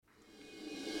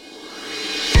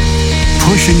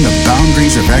Pushing the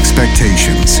boundaries of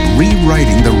expectations,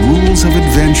 rewriting the rules of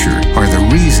adventure are the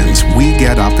reasons we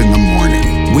get up in the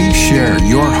morning. We share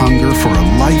your hunger for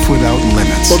a life without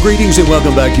limits. Well, greetings and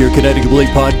welcome back to your Kinetic Belief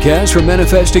podcast for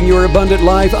Manifesting Your Abundant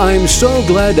Life. I'm so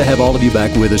glad to have all of you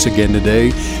back with us again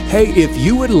today. Hey, if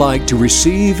you would like to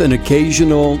receive an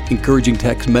occasional encouraging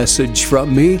text message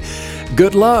from me,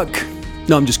 good luck.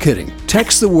 No, I'm just kidding.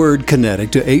 Text the word kinetic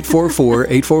to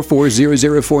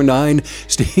 844-844-0049.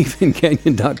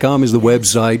 StephenCanyon.com is the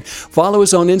website. Follow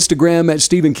us on Instagram at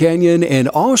Stephen Canyon, and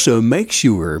also make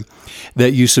sure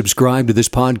that you subscribe to this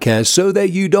podcast so that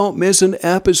you don't miss an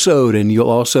episode, and you'll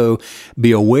also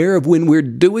be aware of when we're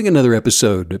doing another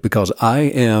episode, because I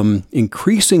am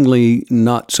increasingly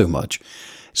not so much.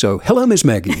 So, hello, Miss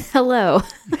Maggie. Hello.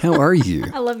 How are you?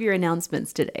 I love your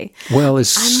announcements today. Well,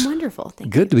 I'm wonderful.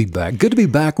 Thank good to be back. Good to be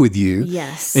back with you.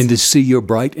 Yes. And to see your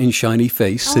bright and shiny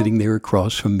face sitting there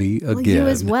across from me again. Well, you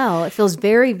as well. It feels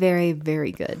very, very,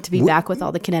 very good to be back with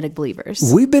all the Kinetic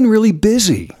Believers. We've been really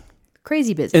busy.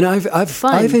 Crazy busy. And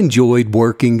I've enjoyed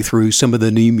working through some of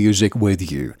the new music with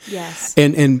you. Yes.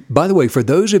 And by the way, for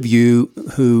those of you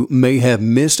who may have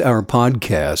missed our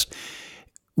podcast,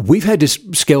 we've had to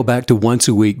scale back to once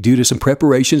a week due to some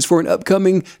preparations for an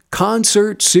upcoming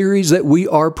concert series that we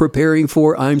are preparing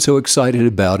for. I'm so excited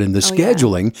about. And the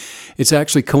scheduling, it's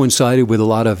actually coincided with a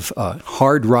lot of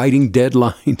hard writing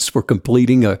deadlines for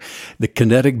completing the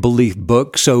Kinetic Belief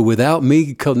book. So without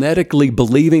me kinetically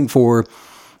believing for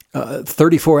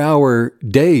 34-hour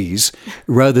days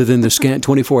rather than the scant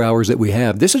 24 hours that we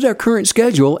have. This is our current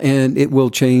schedule, and it will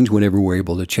change whenever we're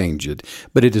able to change it.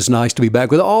 But it is nice to be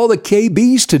back with all the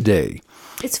KBs today.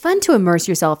 It's fun to immerse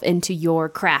yourself into your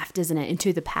craft, isn't it?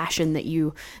 Into the passion that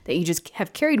you just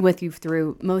have carried with you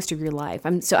through most of your life.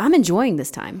 I'm enjoying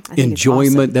this time. I think enjoyment,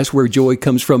 it's awesome. That's where joy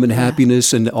comes from, and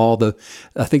happiness, and all the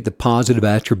positive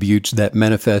attributes that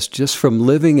manifest just from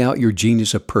living out your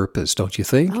genius of purpose, don't you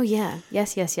think? Oh, yeah.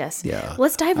 Yes. Yeah.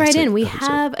 Let's dive right in. We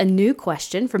have a new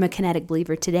question from a Kinetic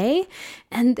Believer today,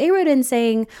 and they wrote in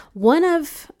saying one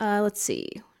of our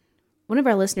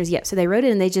listeners, so they wrote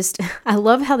in and I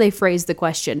love how they phrased the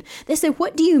question. They said,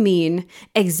 what do you mean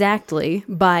exactly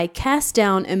by cast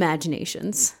down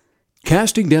imaginations?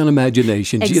 Casting down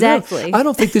imaginations. Exactly. I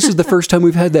don't think this is the first time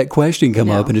we've had that question come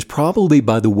up, and it's probably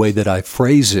by the way that I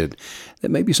phrase it that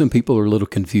maybe some people are a little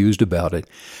confused about it.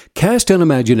 Cast down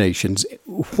imaginations.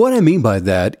 What I mean by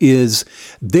that is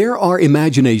there are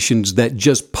imaginations that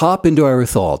just pop into our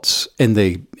thoughts, and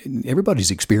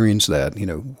everybody's experienced that.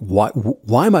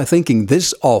 Why am I thinking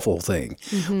this awful thing?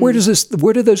 Mm-hmm.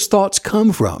 Where do those thoughts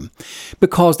come from?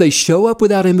 Because they show up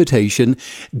without invitation.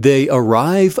 They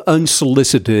arrive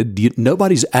unsolicited.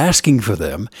 Nobody's asking for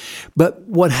them. But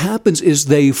what happens is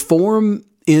they form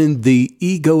in the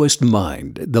egoist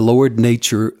mind, the lowered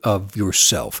nature of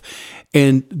yourself.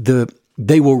 And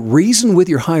they will reason with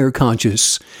your higher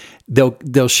conscious.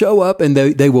 They'll show up and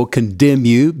they will condemn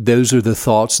you. Those are the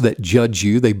thoughts that judge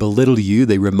you. They belittle you.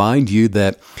 They remind you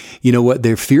that,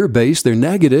 they're fear-based, they're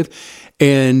negative,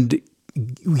 and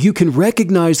you can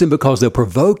recognize them because they'll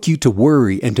provoke you to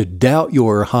worry and to doubt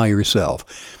your higher self.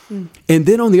 Mm. And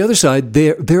then on the other side,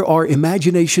 there are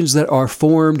imaginations that are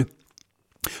formed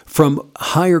from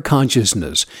higher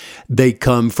consciousness. They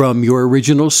come from your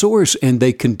original source, and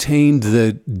they contain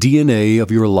the DNA of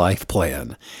your life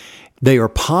plan. They are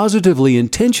positively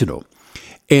intentional.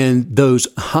 And those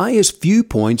highest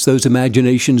viewpoints, those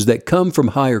imaginations that come from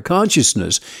higher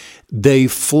consciousness, they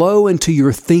flow into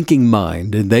your thinking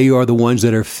mind, and they are the ones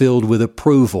that are filled with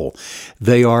approval.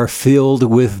 They are filled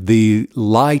with the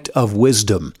light of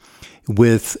wisdom,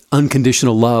 with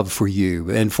unconditional love for you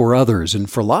and for others and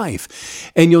for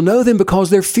life. And you'll know them because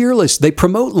they're fearless. They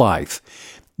promote life.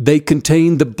 They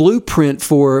contain the blueprint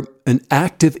for an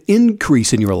active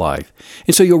increase in your life.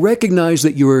 And so you'll recognize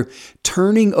that you're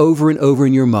turning over and over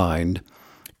in your mind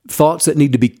thoughts that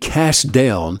need to be cast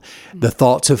down, the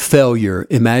thoughts of failure,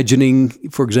 imagining,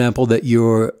 for example, that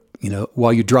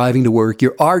while you're driving to work,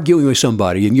 you're arguing with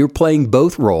somebody and you're playing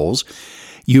both roles.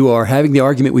 You are having the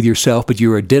argument with yourself, but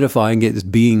you're identifying it as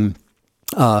being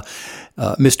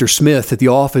Mr. Smith at the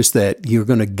office, that you're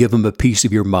going to give him a piece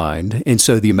of your mind. And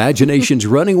so the imagination's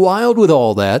running wild with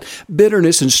all that,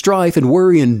 bitterness and strife and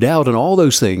worry and doubt and all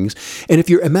those things. And if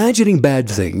you're imagining bad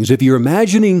things, if you're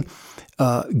imagining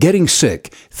getting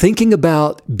sick, thinking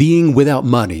about being without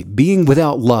money, being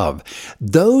without love.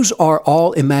 Those are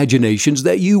all imaginations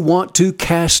that you want to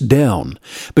cast down.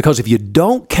 Because if you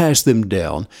don't cast them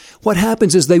down, what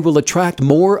happens is they will attract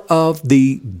more of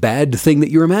the bad thing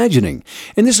that you're imagining.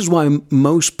 And this is why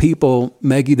most people,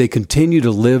 Maggie, they continue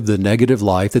to live the negative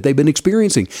life that they've been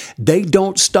experiencing. They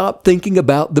don't stop thinking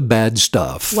about the bad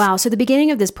stuff. Wow. So the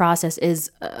beginning of this process is,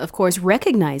 of course,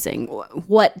 recognizing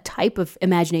what type of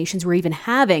imaginations we're even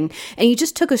having. And you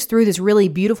just took us through this really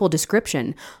beautiful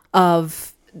description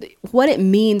of what it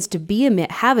means to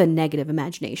have a negative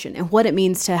imagination and what it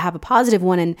means to have a positive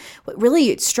one. And what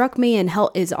really struck me and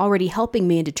is already helping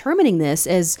me in determining this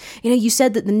is, you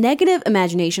said that the negative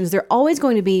imaginations, they're always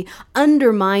going to be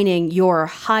undermining your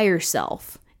higher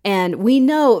self. And we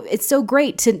know it's so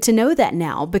great to know that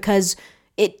now, because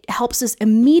it helps us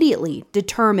immediately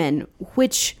determine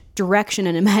which direction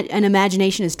an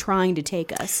imagination is trying to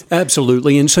take us.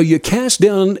 Absolutely. And so you cast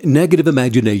down negative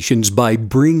imaginations by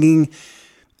bringing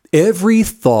every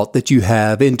thought that you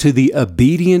have into the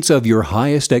obedience of your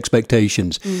highest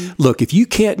expectations. Look, if you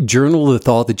can't journal the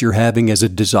thought that you're having as a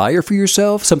desire for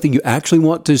yourself, something you actually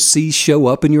want to see show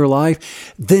up in your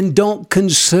life, then don't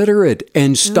consider it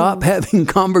and stop having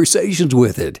conversations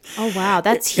with it. Oh, wow.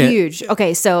 That's huge.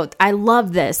 Okay, so I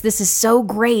love this. This is so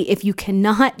great. If you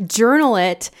cannot journal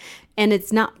it, and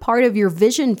it's not part of your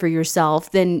vision for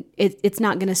yourself, then it's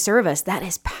not going to serve us. That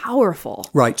is powerful.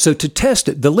 Right. So to test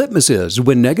it, the litmus is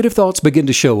when negative thoughts begin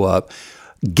to show up,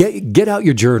 get out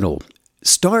your journal.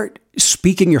 Start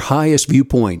speaking your highest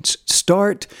viewpoints.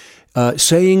 Start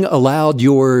saying aloud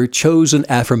your chosen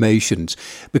affirmations.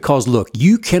 Because look,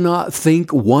 you cannot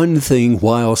think one thing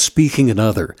while speaking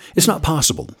another. It's not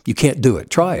possible. You can't do it.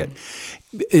 Try it.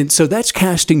 And so that's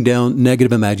casting down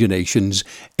negative imaginations,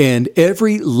 and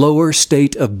every lower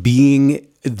state of being,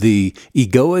 the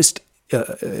egoist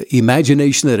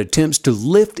imagination that attempts to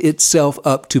lift itself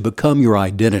up to become your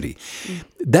identity.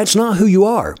 That's not who you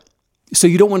are. So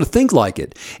you don't want to think like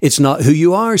it. It's not who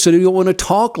you are, so you don't want to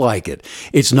talk like it.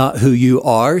 It's not who you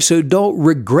are, so don't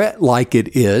regret like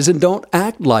it is, and don't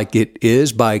act like it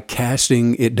is by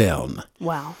casting it down.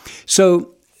 Wow.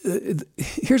 So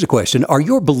here's a question. Are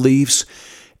your beliefs,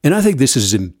 and I think this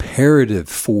is imperative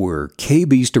for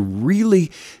KBs to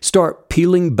really start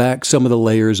peeling back some of the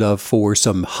layers of for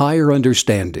some higher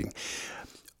understanding.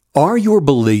 Are your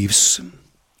beliefs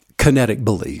kinetic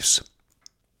beliefs?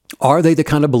 Are they the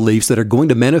kind of beliefs that are going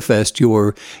to manifest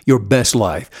your best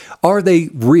life? Are they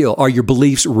real? Are your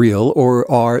beliefs real, or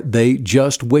are they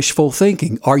just wishful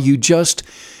thinking? Are you just...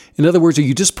 In other words, are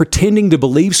you just pretending to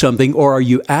believe something, or are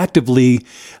you actively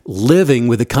living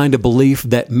with the kind of belief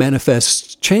that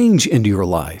manifests change into your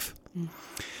life?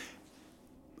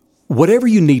 Whatever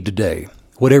you need today,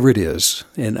 whatever it is,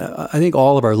 and I think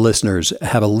all of our listeners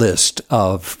have a list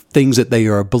of things that they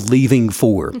are believing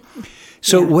for.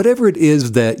 So whatever it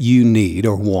is that you need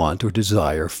or want or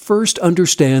desire, first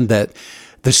understand that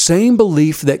the same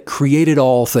belief that created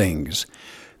all things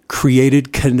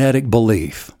created kinetic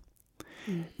belief,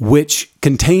 which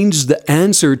contains the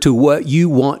answer to what you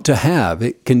want to have.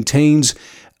 It contains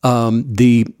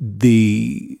the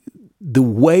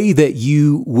way that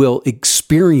you will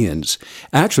experience.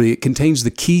 Actually, it contains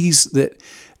the keys that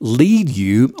lead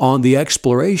you on the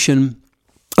exploration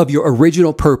of your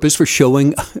original purpose for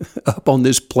showing up on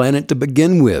this planet to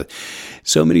begin with.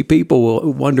 So many people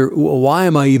will wonder, well, why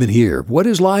am I even here? What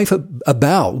is life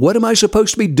about? What am I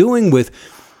supposed to be doing with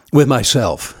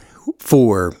myself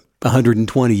for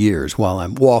 120 years while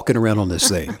I'm walking around on this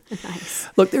thing? Nice.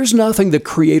 Look, there's nothing the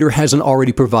Creator hasn't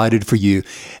already provided for you,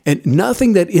 and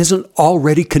nothing that isn't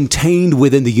already contained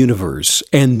within the universe.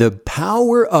 And the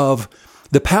power of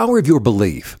your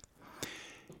belief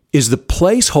is the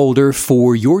placeholder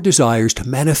for your desires to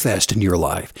manifest in your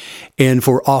life. And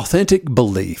for authentic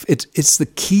belief, it's the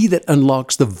key that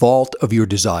unlocks the vault of your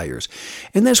desires.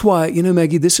 And that's why,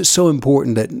 Maggie, this is so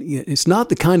important, that it's not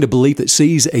the kind of belief that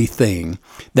sees a thing,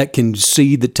 that can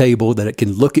see the table, that it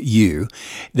can look at you,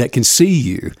 that can see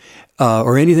you,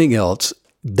 or anything else.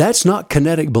 That's not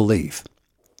kinetic belief.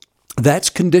 That's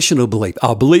conditional belief.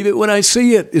 I'll believe it when I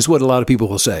see it, is what a lot of people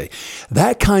will say.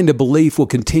 That kind of belief will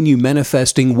continue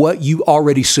manifesting what you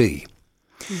already see.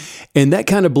 And that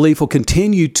kind of belief will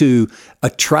continue to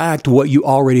attract what you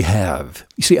already have.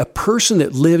 You see, a person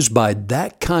that lives by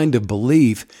that kind of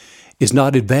belief is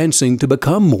not advancing to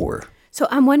become more. So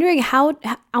I'm wondering how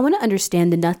I want to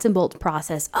understand the nuts and bolts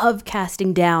process of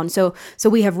casting down. So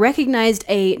we have recognized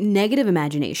a negative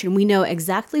imagination. We know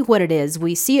exactly what it is.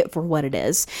 We see it for what it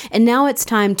is. And now it's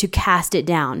time to cast it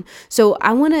down. So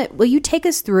will you take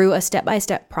us through a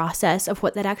step-by-step process of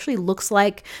what that actually looks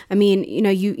like? I mean,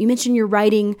 you mentioned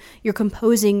you're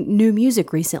composing new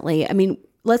music recently. I mean,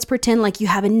 let's pretend like you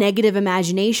have a negative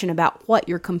imagination about what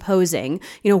you're composing.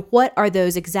 What are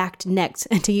those exact next,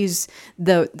 and to use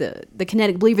the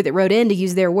kinetic believer that wrote in, to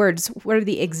use their words, what are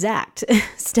the exact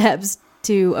steps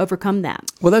to overcome that?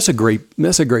 Well, that's a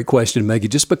great question, Maggie,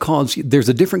 just because there's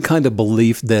a different kind of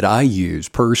belief that I use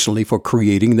personally for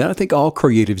creating that I think all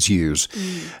creatives use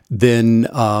than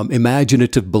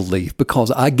imaginative belief, because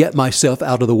I get myself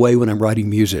out of the way when I'm writing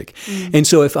music. And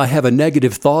so if I have a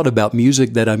negative thought about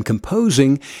music that I'm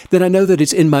composing, then I know that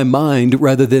it's in my mind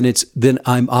rather than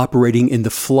I'm operating in the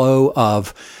flow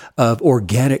of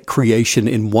organic creation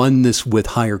in oneness with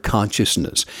higher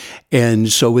consciousness.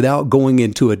 And so without going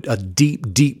into a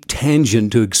deep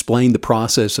tangent to explain the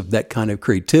process of that kind of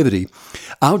creativity,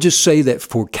 I'll just say that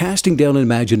for casting down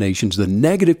imaginations, the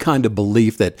negative kind of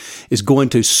belief that is going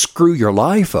to screw your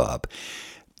life up,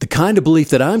 the kind of belief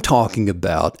that I'm talking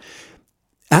about,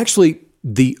 actually,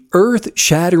 the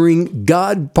earth-shattering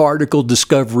God particle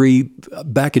discovery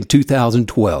back in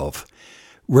 2012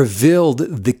 revealed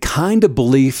the kind of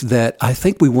belief that I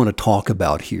think we want to talk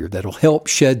about here that'll help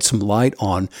shed some light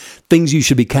on things you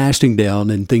should be casting down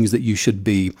and things that you should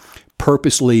be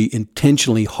purposely,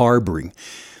 intentionally harboring.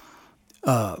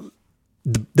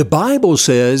 The Bible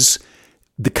says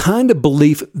the kind of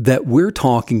belief that we're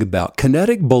talking about,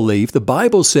 kinetic belief, the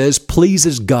Bible says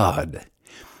pleases God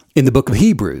in the book of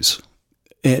Hebrews.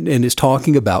 And is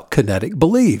talking about kinetic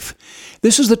belief.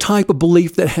 This is the type of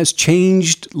belief that has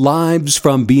changed lives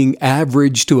from being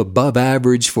average to above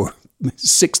average for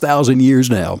 6,000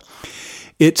 years now.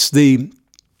 It's the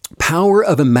power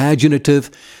of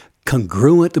imaginative,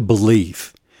 congruent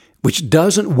belief, which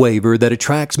doesn't waver, that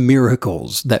attracts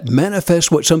miracles, that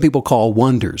manifests what some people call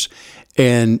wonders,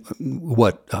 and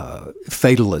what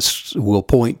fatalists will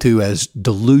point to as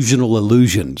delusional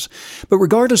illusions. But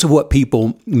regardless of what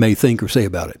people may think or say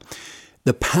about it,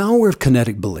 the power of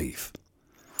kinetic belief,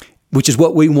 which is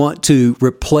what we want to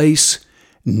replace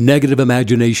negative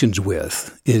imaginations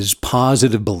with, is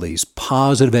positive beliefs,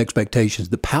 positive expectations.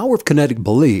 The power of kinetic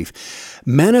belief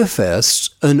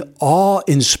manifests an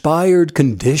awe-inspired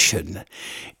condition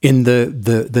in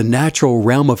the natural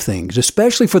realm of things,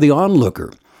 especially for the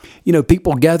onlooker.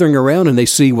 People gathering around and they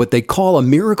see what they call a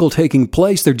miracle taking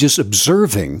place. They're just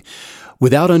observing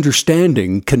without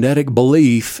understanding kinetic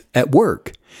belief at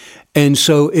work. And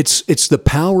so it's the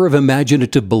power of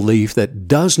imaginative belief that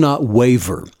does not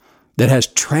waver, that has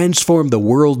transformed the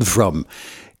world from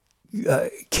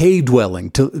cave dwelling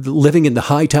to living in the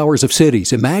high towers of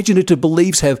cities. Imaginative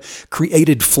beliefs have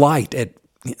created flight at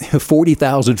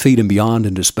 40,000 feet and beyond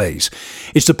into space.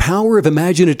 It's the power of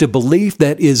imaginative belief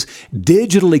that is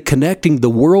digitally connecting the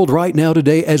world right now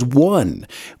today as one,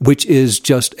 which is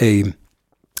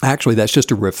that's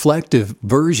just a reflective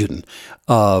version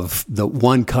of the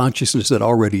one consciousness that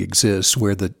already exists,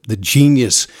 where the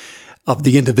genius of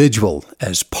the individual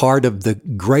as part of the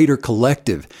greater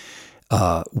collective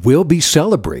will be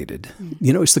celebrated.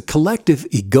 It's the collective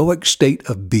egoic state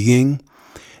of being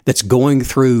that's going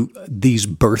through these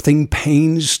birthing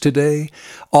pains today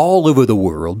all over the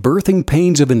world, birthing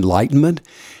pains of enlightenment.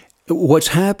 What's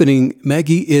happening,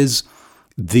 Maggie, is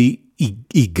the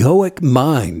egoic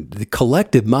mind, the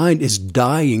collective mind, is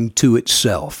dying to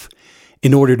itself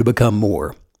in order to become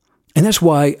more. And that's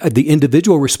why the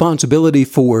individual responsibility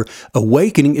for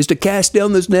awakening is to cast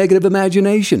down those negative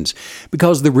imaginations,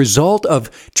 because the result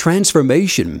of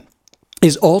transformation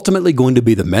is ultimately going to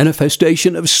be the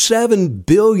manifestation of 7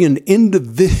 billion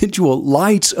individual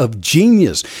lights of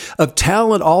genius, of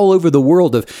talent all over the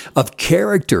world, of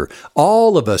character,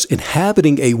 all of us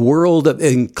inhabiting a world of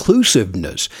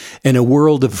inclusiveness and a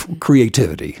world of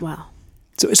creativity. Wow.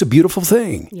 So it's a beautiful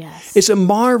thing. Yes. It's a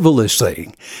marvelous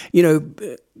thing.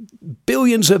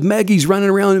 Billions of Maggies running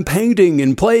around and painting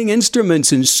and playing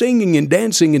instruments and singing and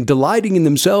dancing and delighting in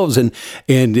themselves and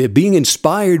being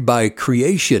inspired by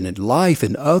creation and life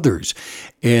and others,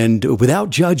 and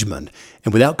without judgment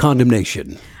and without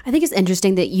condemnation. I think it's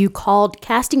interesting that you called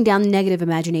casting down negative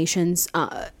imaginations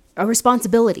a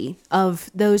responsibility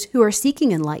of those who are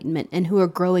seeking enlightenment and who are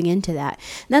growing into that.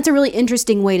 And that's a really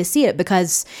interesting way to see it,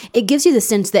 because it gives you the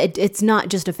sense that it's not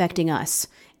just affecting us.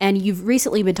 And you've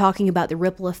recently been talking about the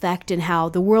ripple effect and how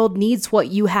the world needs what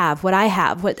you have, what I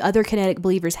have, what other kinetic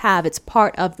believers have. It's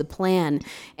part of the plan.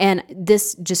 And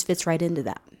this just fits right into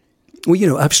that.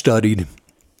 Well, I've studied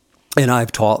And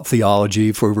I've taught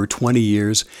theology for over 20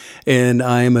 years, and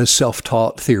I am a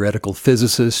self-taught theoretical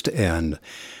physicist. And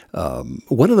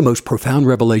one of the most profound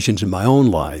revelations in my own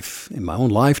life, in my own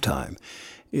lifetime,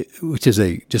 which is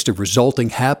just a resulting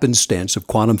happenstance of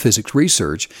quantum physics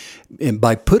research, and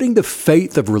by putting the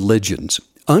faith of religions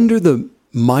under the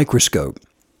microscope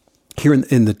here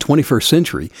in the 21st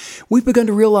century, we've begun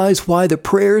to realize why the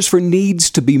prayers for needs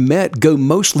to be met go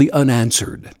mostly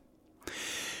unanswered.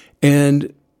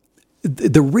 And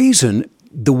the reason,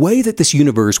 the way that this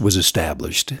universe was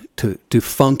established to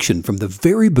function from the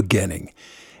very beginning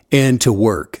and to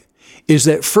work, is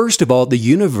that first of all, the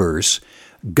universe,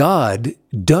 God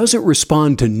doesn't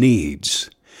respond to needs.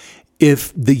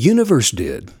 If the universe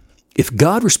did, if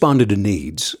God responded to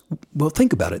needs, well,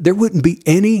 think about it. There wouldn't be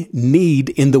any need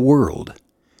in the world.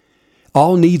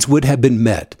 All needs would have been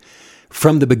met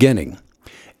from the beginning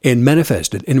and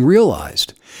manifested and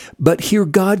realized. But here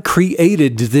God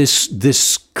created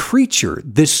this creature,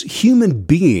 this human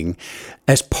being,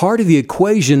 as part of the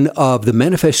equation of the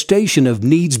manifestation of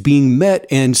needs being met,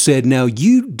 and said, now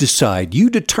you decide, you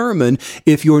determine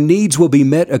if your needs will be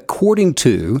met according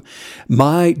to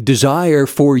my desire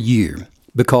for you.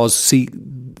 Because, see,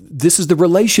 this is the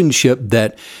relationship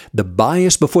that the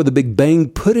bias before the Big Bang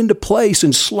put into place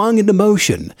and slung into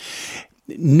motion.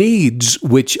 Needs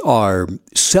which are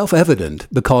self-evident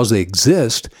because they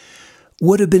exist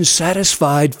would have been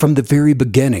satisfied from the very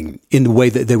beginning in the way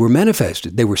that they were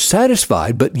manifested. They were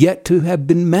satisfied, but yet to have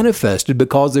been manifested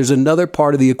because there's another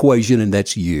part of the equation, and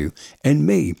that's you and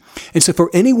me. And so for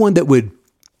anyone that would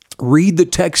read the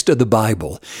text of the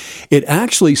Bible, it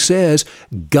actually says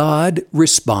God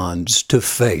responds to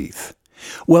faith.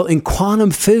 Well, in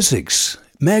quantum physics,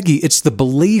 Maggie, it's the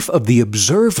belief of the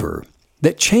observer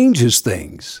that changes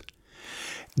things.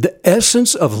 The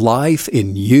essence of life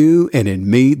in you and in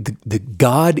me, the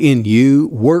God in you,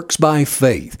 works by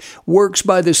faith, works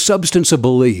by the substance of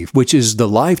belief, which is the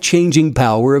life-changing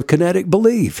power of kinetic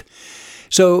belief.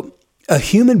 So a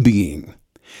human being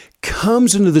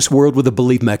comes into this world with a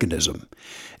belief mechanism.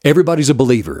 Everybody's a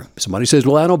believer. Somebody says,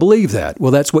 well, I don't believe that.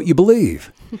 Well, that's what you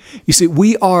believe. You see,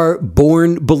 we are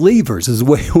born believers. This is the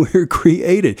way we're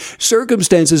created.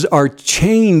 Circumstances are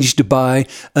changed by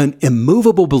an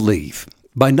immovable belief,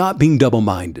 by not being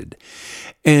double-minded.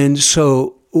 And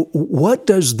so what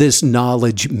does this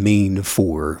knowledge mean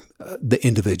for the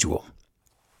individual?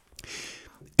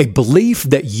 A belief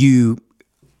that you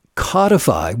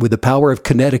codify with the power of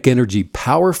kinetic energy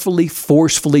powerfully,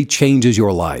 forcefully changes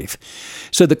your life.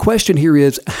 So the question here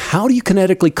is, how do you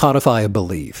kinetically codify a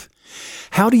belief?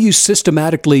 How do you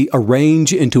systematically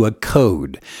arrange into a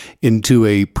code, into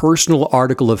a personal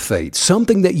article of faith,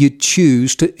 something that you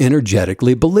choose to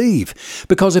energetically believe?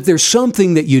 Because if there's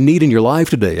something that you need in your life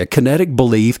today, a kinetic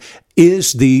belief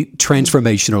is the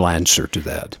transformational answer to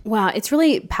that. Wow, it's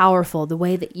really powerful the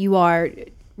way that you are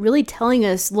really telling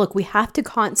us, look, we have to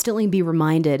constantly be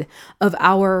reminded of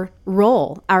our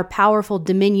role, our powerful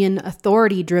dominion,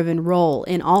 authority-driven role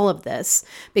in all of this.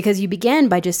 Because you began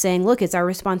by just saying, look, it's our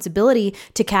responsibility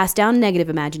to cast down negative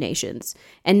imaginations.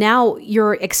 And now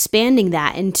you're expanding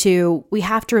that into, we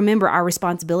have to remember our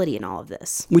responsibility in all of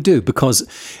this. We do, because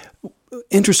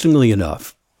interestingly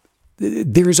enough,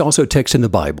 there is also a text in the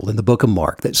Bible, in the book of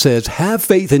Mark, that says, have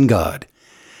faith in God.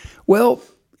 Well,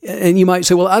 and you might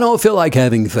say, well, I don't feel like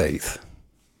having faith.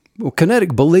 Well,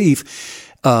 kinetic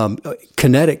belief,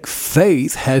 kinetic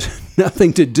faith has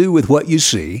nothing to do with what you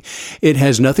see. It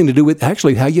has nothing to do with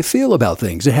actually how you feel about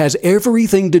things. It has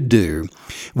everything to do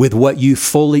with what you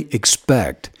fully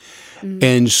expect. Mm.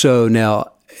 And so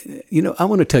now, I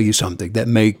want to tell you something that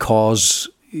may cause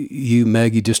you,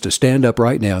 Maggie, just to stand up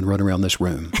right now and run around this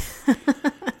room.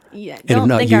 Yeah, and if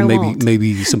not you,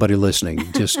 maybe somebody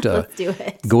listening, just Let's do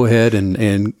it. Go ahead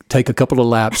and take a couple of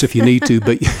laps if you need to.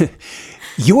 But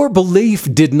your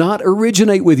belief did not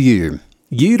originate with you.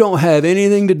 You don't have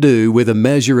anything to do with a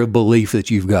measure of belief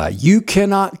that you've got. You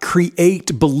cannot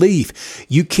create belief.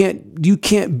 You're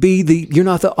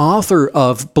not the author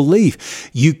of belief.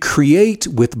 You create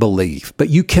with belief, but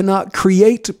you cannot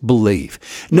create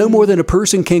belief. No more than a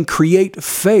person can create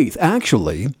faith.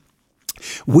 Actually,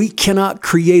 we cannot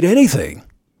create anything.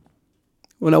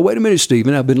 Well, now, wait a minute,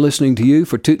 Stephen. I've been listening to you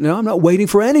No, I'm not waiting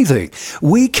for anything.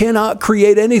 We cannot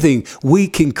create anything. We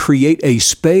can create a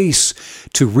space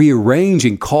to rearrange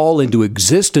and call into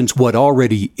existence what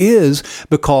already is,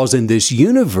 because in this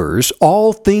universe,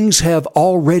 all things have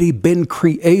already been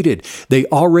created. They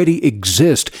already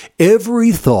exist.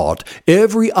 Every thought,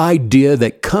 every idea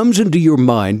that comes into your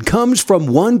mind comes from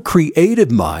one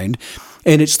creative mind,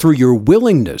 and it's through your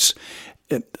willingness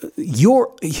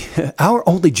our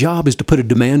only job is to put a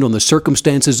demand on the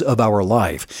circumstances of our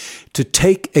life, to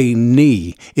take a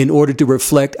knee in order to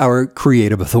reflect our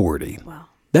creative authority. Wow.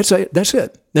 That's it.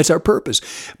 That's our purpose.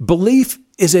 Belief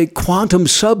is a quantum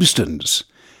substance.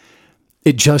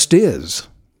 It just is.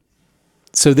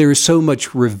 So there is so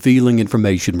much revealing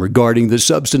information regarding the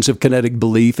substance of kinetic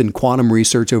belief in quantum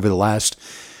research over the last,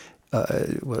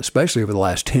 especially over the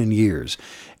last 10 years.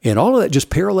 And all of that just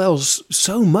parallels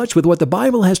so much with what the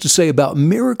Bible has to say about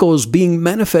miracles being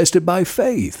manifested by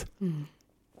faith. Mm.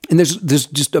 And there's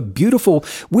just a beautiful,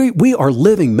 we are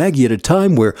living, Maggie, at a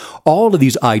time where all of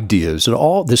these ideas and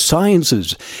all the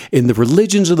sciences and the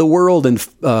religions of the world and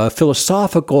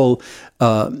philosophical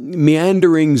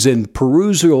meanderings and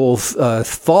perusal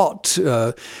thought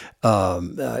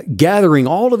gathering,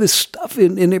 all of this stuff,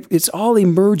 and it's all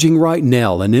emerging right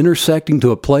now and intersecting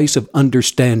to a place of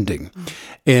understanding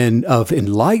and of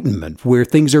enlightenment where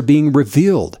things are being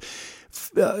revealed.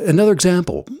 Another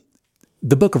example,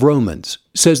 the book of Romans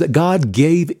says that God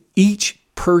gave each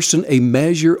person a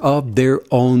measure of their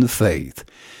own faith.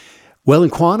 Well,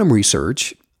 in quantum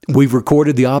research, we've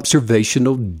recorded the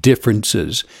observational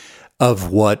differences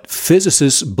of what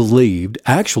physicists believed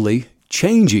actually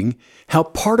changing how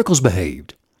particles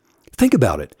behaved. Think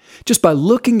about it. Just by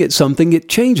looking at something, it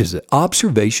changes it.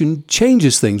 Observation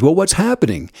changes things. Well, what's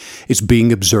happening? It's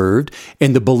being observed,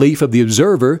 and the belief of the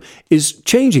observer is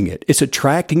changing it. It's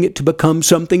attracting it to become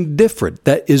something different.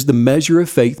 That is the measure of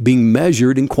faith being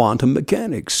measured in quantum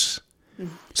mechanics.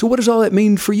 So what does all that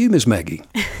mean for you, Ms. Maggie?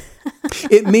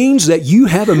 It means that you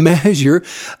have a measure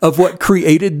of what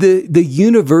created the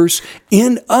universe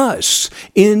in us,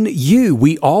 in you.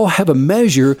 We all have a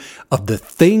measure of the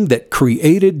thing that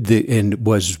created and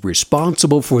was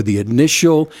responsible for the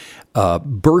initial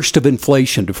burst of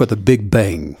inflation, for the Big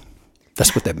Bang.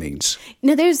 That's what that means.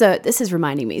 This is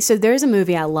reminding me. So there's a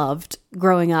movie I loved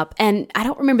growing up, and I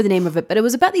don't remember the name of it, but it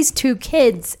was about these two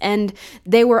kids, and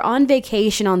they were on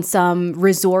vacation on some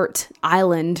resort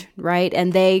island, right?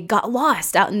 And they got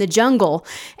lost out in the jungle,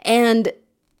 and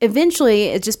eventually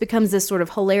it just becomes this sort of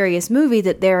hilarious movie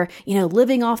that they're,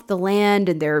 living off the land,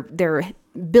 and they're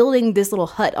building this little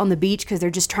hut on the beach because they're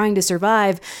just trying to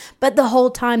survive. But the whole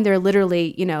time they're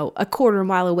literally, a quarter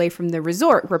mile away from the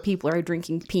resort where people are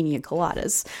drinking pina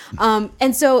coladas.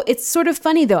 And so it's sort of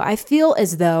funny though. I feel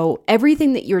as though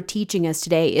everything that you're teaching us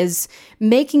today is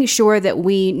making sure that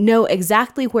we know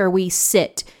exactly where we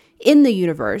sit in the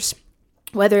universe,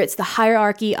 whether it's the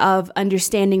hierarchy of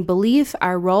understanding belief,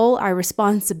 our role, our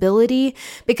responsibility,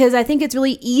 because I think it's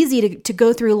really easy to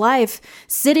go through life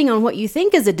sitting on what you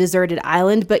think is a deserted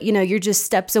island, but you're just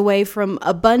steps away from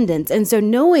abundance. And so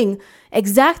knowing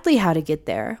exactly how to get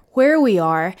there, where we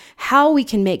are, how we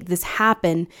can make this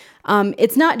happen,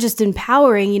 it's not just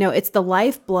empowering, it's the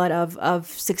lifeblood of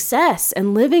success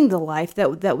and living the life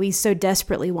that we so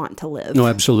desperately want to live. No,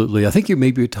 absolutely. I think you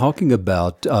may be talking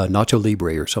about Nacho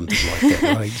Libre or something like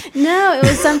that, right? No, it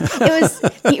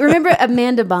was, you remember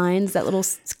Amanda Bynes, that little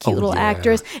cute little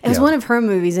actress? It was one of her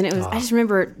movies, and it was, I just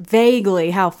remember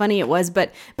vaguely how funny it was,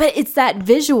 but it's that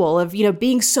visual of,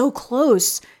 being so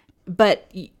close,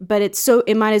 but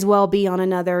it might as well be on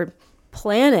another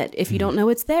planet if you don't know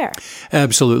it's there.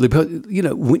 Absolutely. But,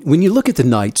 when you look at the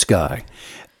night sky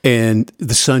and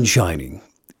the sun shining,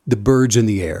 the birds in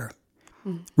the air,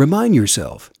 remind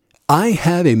yourself, I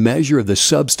have a measure of the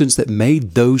substance that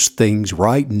made those things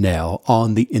right now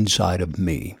on the inside of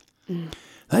me.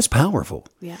 That's powerful.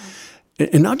 Yeah.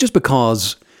 And not just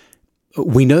because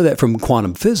we know that from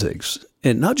quantum physics,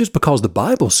 and not just because the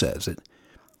Bible says it,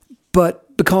 but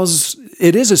because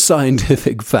it is a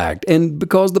scientific fact, and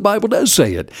because the Bible does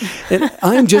say it. And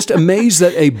I'm just amazed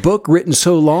that a book written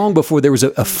so long before there was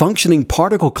a functioning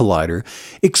particle collider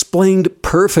explained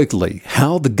perfectly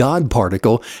how the God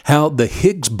particle, how the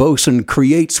Higgs boson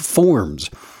creates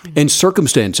forms and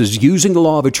circumstances using the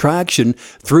law of attraction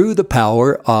through the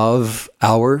power of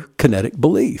our kinetic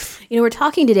belief. We're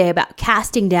talking today about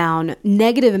casting down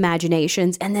negative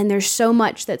imaginations, and then there's so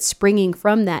much that's springing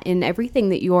from that in everything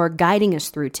that you're guiding us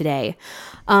through today.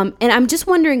 And I'm just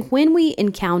wondering, when we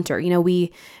encounter,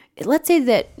 let's say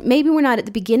that maybe we're not at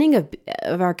the beginning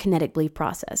of our kinetic belief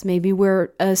process. Maybe we're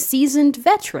a seasoned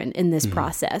veteran in this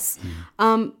process.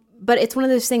 But it's one of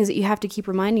those things that you have to keep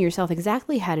reminding yourself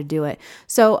exactly how to do it.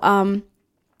 So,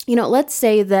 let's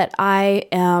say that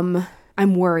I'm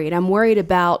worried. I'm worried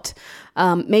about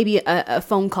maybe a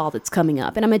phone call that's coming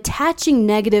up, and I'm attaching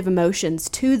negative emotions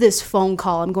to this phone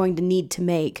call I'm going to need to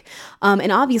make.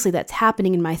 And obviously that's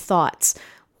happening in my thoughts.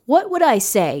 what would I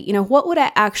say? What would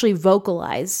I actually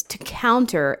vocalize to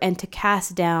counter and to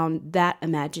cast down that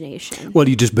imagination? Well,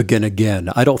 you just begin again.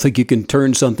 I don't think you can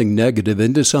turn something negative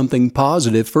into something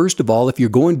positive. First of all, if you're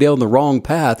going down the wrong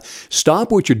path,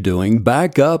 stop what you're doing,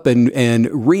 back up and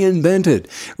reinvent it.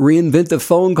 Reinvent the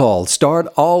phone call. Start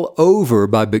all over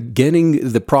by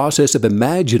beginning the process of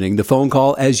imagining the phone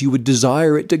call as you would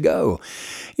desire it to go.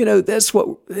 That's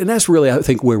really, I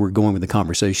think, where we're going with the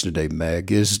conversation today,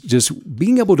 Meg, is just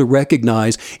being able to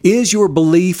recognize, is your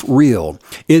belief real?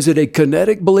 Is it a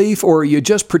kinetic belief, or are you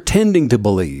just pretending to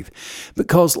believe?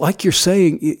 Because like you're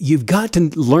saying, you've got to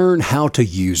learn how to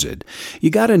use it. You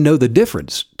got to know the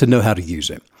difference to know how to use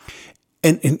it.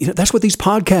 And that's what these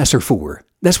podcasts are for.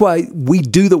 That's why we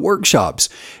do the workshops,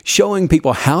 showing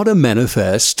people how to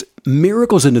manifest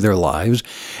miracles into their lives,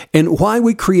 and why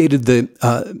we created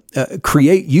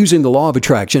create using the law of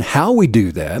attraction, how we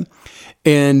do that,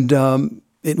 and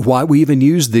why we even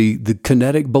use the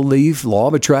kinetic belief, law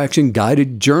of attraction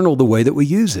guided journal the way that we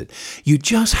use it. You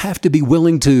just have to be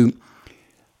willing to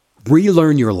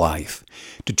relearn your life,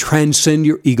 to transcend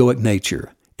your egoic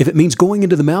nature. If it means going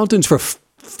into the mountains for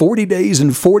 40 days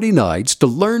and 40 nights to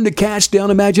learn to cast down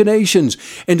imaginations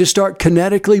and to start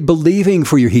kinetically believing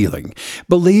for your healing,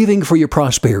 believing for your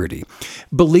prosperity,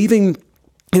 believing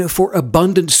for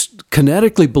abundance,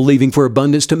 kinetically believing for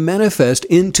abundance to manifest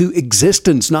into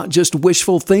existence, not just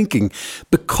wishful thinking.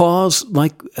 Because,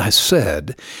 like I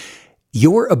said,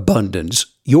 your abundance,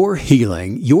 your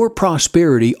healing, your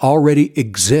prosperity already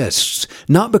exists,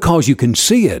 not because you can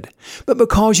see it, but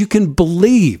because you can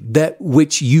believe that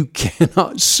which you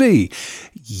cannot see.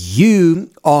 You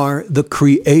are the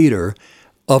creator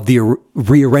of the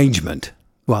rearrangement.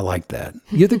 Well, I like that.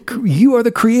 You are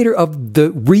the creator of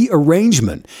the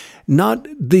rearrangement, not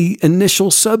the initial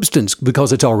substance,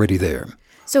 because it's already there.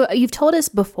 So you've told us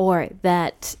before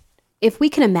that if we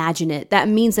can imagine it, that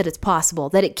means that it's possible,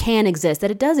 that it can exist, that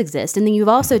it does exist. And then you've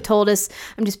also told us,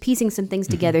 I'm just piecing some things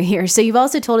together here. So you've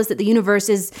also told us that the universe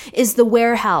is the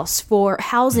warehouse for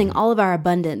housing all of our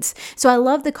abundance. So I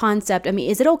love the concept. I mean,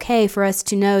 is it okay for us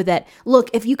to know that, look,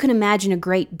 if you can imagine a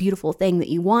great, beautiful thing that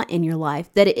you want in your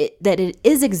life, that it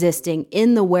is existing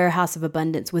in the warehouse of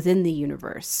abundance within the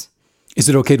universe? Is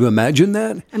it okay to imagine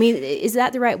that? I mean, is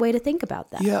that the right way to think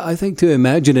about that? Yeah, I think to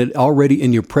imagine it already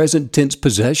in your present tense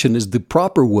possession is the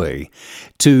proper way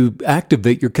to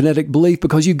activate your kinetic belief,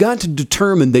 because you've got to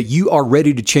determine that you are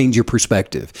ready to change your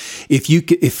perspective.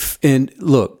 And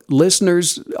look,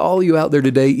 listeners, all you out there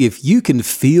today, if you can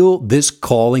feel this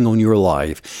calling on your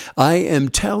life, I am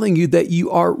telling you that you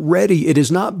are ready. It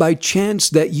is not by chance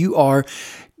that you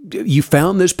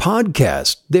found this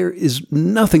podcast. There is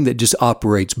nothing that just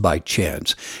operates by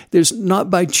chance. There's not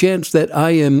by chance that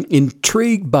I am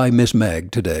intrigued by Miss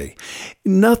Meg today.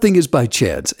 Nothing is by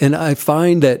chance. And I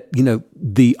find that,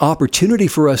 the opportunity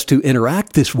for us to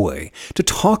interact this way, to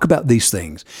talk about these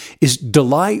things, is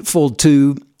delightful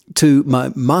to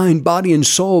my mind, body, and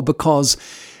soul, because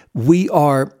we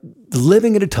are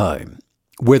living at a time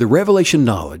where the revelation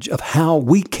knowledge of how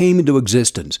we came into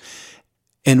existence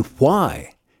and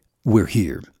why we're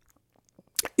here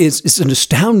it's an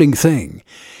astounding thing,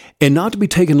 and not to be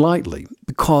taken lightly,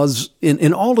 because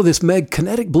in all of this, Meg,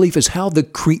 kinetic belief is how the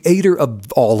creator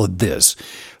of all of this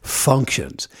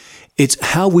functions. It's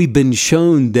how we've been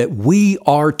shown that we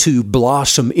are to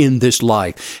blossom in this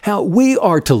life, how we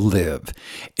are to live.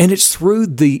 And it's through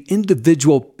the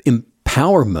individual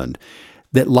empowerment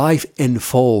that life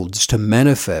unfolds to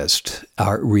manifest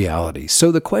our reality.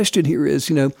 So the question here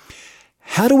is,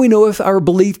 how do we know if our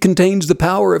belief contains the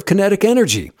power of kinetic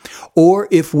energy, or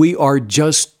if we are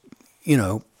just,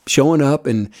 showing up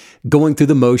and going through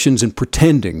the motions and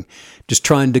pretending, just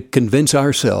trying to convince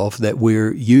ourselves that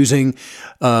we're using.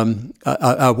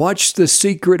 I watched The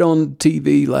Secret on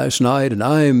TV last night, and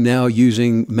I am now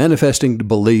using manifesting the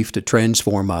belief to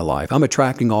transform my life. I'm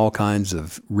attracting all kinds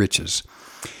of riches.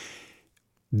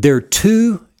 There are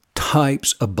two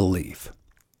types of belief,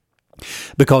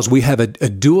 because we have a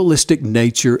dualistic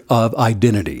nature of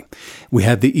identity. We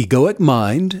have the egoic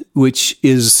mind, which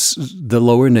is the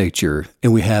lower nature,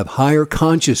 and we have higher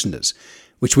consciousness,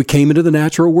 which we came into the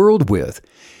natural world with.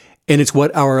 And it's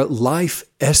what our life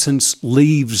essence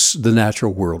leaves the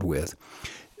natural world with.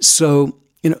 So,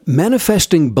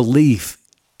 manifesting belief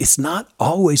is not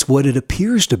always what it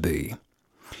appears to be.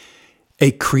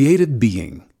 A created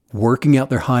being working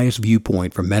out their highest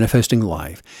viewpoint for manifesting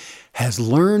life has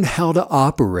learned how to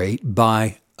operate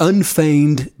by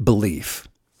unfeigned belief.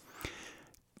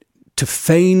 To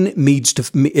feign means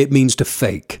to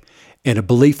fake, and a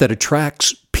belief that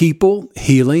attracts people,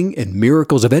 healing, and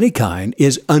miracles of any kind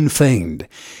is unfeigned.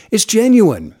 It's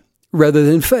genuine. rather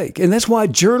than fake. And that's why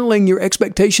journaling your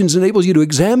expectations enables you to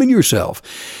examine yourself,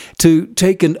 to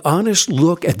take an honest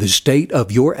look at the state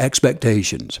of your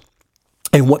expectations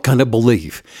and what kind of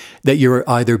belief that you're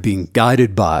either being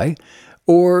guided by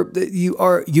or that you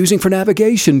are using for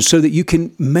navigation, so that you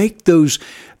can make those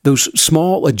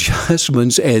small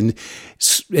adjustments and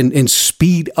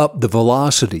speed up the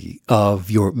velocity of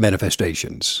your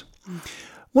manifestations.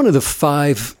 One of the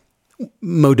 5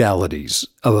 modalities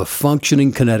of a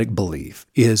functioning kinetic belief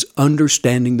is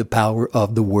understanding the power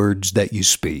of the words that you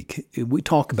speak. We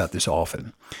talk about this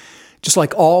often. Just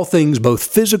like all things, both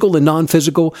physical and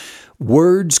non-physical,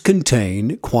 words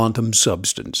contain quantum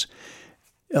substance.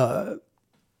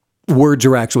 Words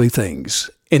are actually things,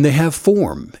 and they have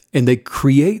form, and they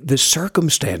create the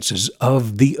circumstances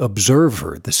of the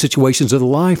observer. The situations of the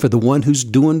life of the one who's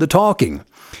doing the talking.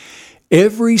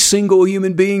 Every single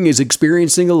human being is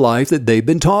experiencing a life that they've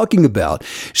been talking about.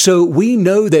 So we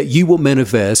know that you will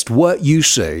manifest what you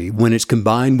say when it's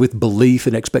combined with belief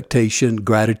and expectation,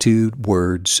 gratitude,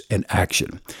 words, and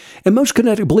action. And most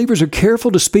kinetic believers are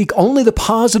careful to speak only the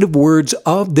positive words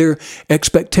of their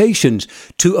expectations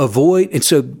to avoid, and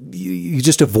so you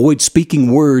just avoid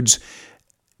speaking words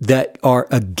that are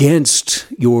against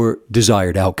your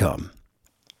desired outcome.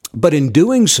 But in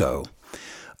doing so,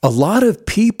 a lot of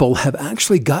people have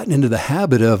actually gotten into the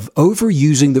habit of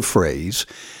overusing the phrase.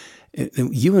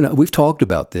 You and I, we've talked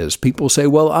about this. People say,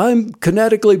 well, I'm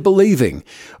kinetically believing,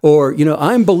 or,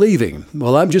 I'm believing.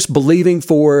 Well, I'm just believing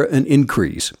for an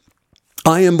increase.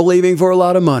 I am believing for a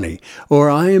lot of money,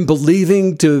 or I am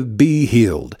believing to be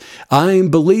healed. I am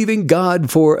believing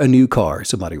God for a new car,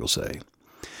 somebody will say.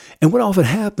 And what often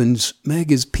happens,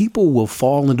 Meg, is people will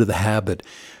fall into the habit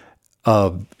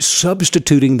of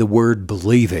substituting the word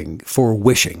believing for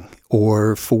wishing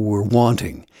or for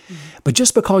wanting. But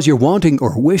just because you're wanting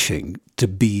or wishing to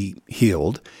be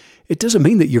healed, it doesn't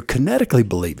mean that you're kinetically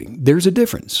believing. There's a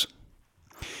difference.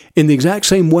 In the exact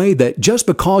same way that just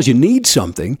because you need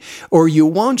something or you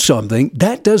want something,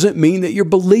 that doesn't mean that you're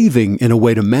believing in a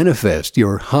way to manifest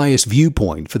your highest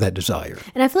viewpoint for that desire.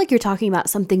 And I feel like you're talking about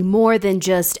something more than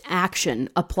just action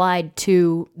applied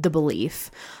to the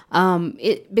belief.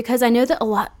 Because I know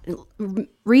that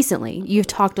recently you've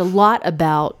talked a lot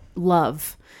about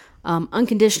love,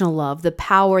 unconditional love, the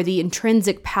power, the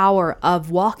intrinsic power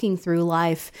of walking through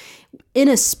life in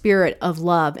a spirit of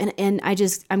love. And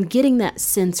I'm getting that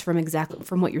sense from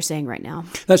what you're saying right now.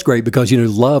 That's great, because,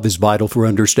 love is vital for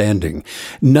understanding.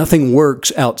 Nothing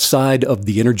works outside of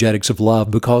the energetics of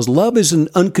love, because love is an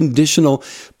unconditional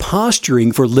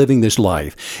posturing for living this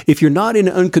life. If you're not in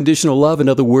unconditional love, in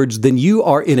other words, then you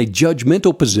are in a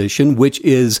judgmental position, which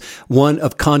is one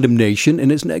of condemnation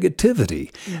and is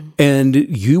negativity. And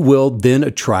you will then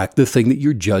attract the thing that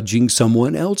you're judging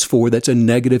someone else for. That's a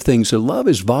negative thing. So love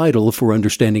is vital for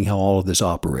understanding how all of this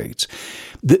operates.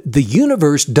 The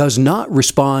universe does not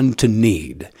respond to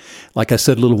need. Like I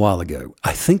said a little while ago,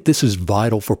 I think this is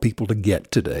vital for people to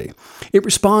get today. It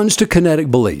responds to kinetic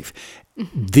belief.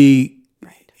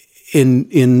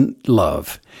 In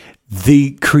love,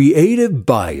 the creative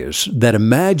bias that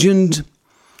imagined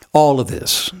all of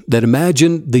this, that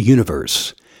imagined the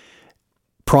universe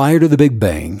prior to the Big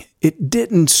Bang, it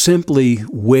didn't simply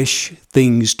wish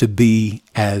things to be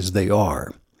as they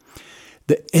are.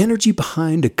 The energy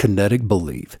behind a kinetic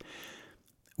belief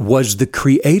was the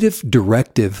creative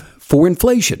directive for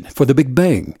inflation, for the Big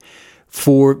Bang,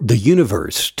 for the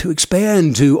universe to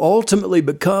expand, to ultimately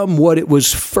become what it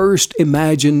was first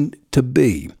imagined to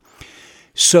be.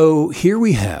 So here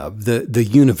we have the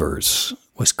universe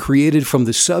was created from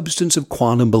the substance of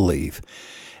quantum belief,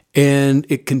 and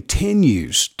it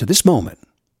continues to this moment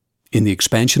in the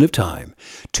expansion of time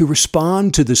to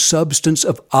respond to the substance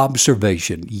of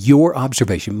observation, your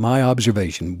observation, my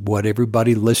observation, what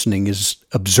everybody listening is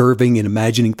observing and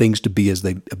imagining things to be as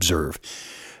they observe.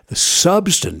 The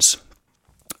substance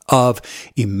of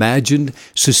imagined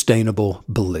sustainable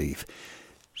belief.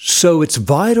 So it's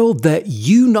vital that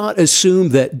you not assume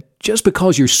that just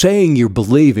because you're saying you're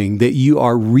believing that you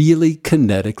are really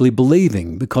kinetically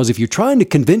believing. Because if you're trying to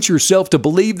convince yourself to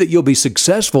believe that you'll be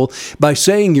successful by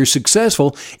saying you're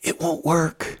successful, it won't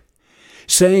work.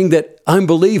 Saying that I'm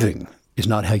believing is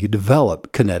not how you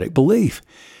develop kinetic belief.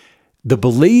 The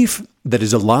belief that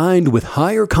is aligned with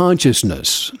higher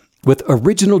consciousness, with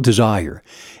original desire,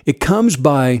 it comes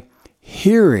by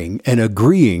hearing and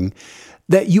agreeing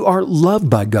that you are loved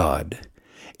by God.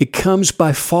 It comes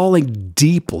by falling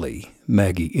deeply,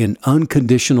 Maggie, in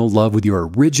unconditional love with your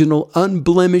original,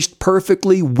 unblemished,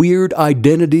 perfectly weird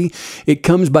identity. It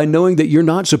comes by knowing that you're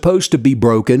not supposed to be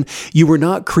broken. You were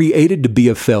not created to be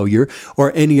a failure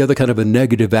or any other kind of a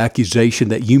negative accusation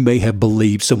that you may have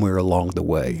believed somewhere along the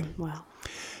way. Wow.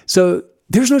 So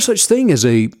there's no such thing as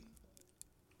a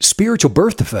spiritual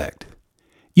birth defect.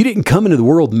 You didn't come into the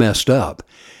world messed up.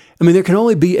 I mean, there can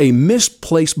only be a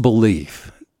misplaced belief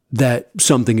that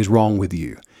something is wrong with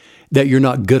you, that you're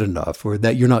not good enough, or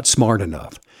that you're not smart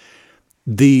enough.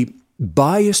 The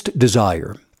biased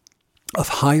desire of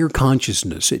higher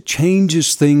consciousness, it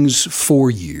changes things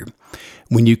for you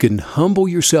when you can humble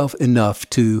yourself enough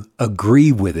to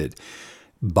agree with it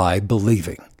by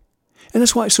believing. And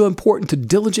that's why it's so important to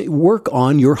diligently work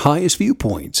on your highest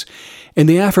viewpoints and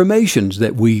the affirmations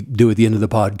that we do at the end of the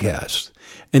podcast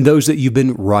and those that you've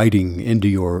been writing into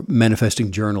your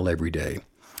manifesting journal every day.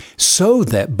 So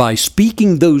that by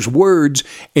speaking those words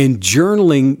and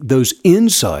journaling those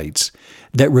insights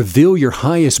that reveal your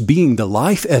highest being, the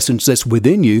life essence that's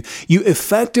within you, you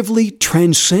effectively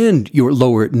transcend your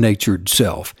lower natured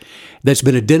self that's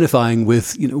been identifying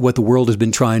with what the world has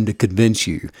been trying to convince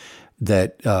you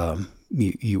that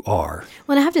you are.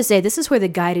 Well, I have to say, this is where the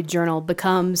guided journal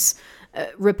becomes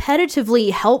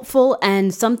repetitively helpful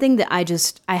and something that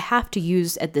I have to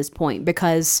use at this point,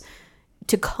 because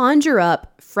to conjure up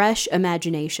fresh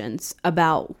imaginations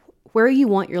about where you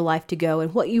want your life to go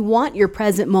and what you want your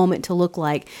present moment to look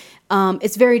like,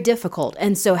 it's very difficult.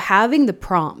 And so having the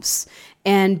prompts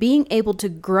and being able to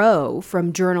grow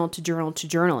from journal to journal to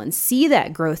journal and see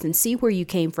that growth and see where you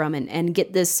came from and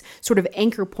get this sort of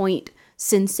anchor point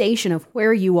sensation of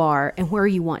where you are and where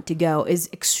you want to go is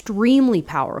extremely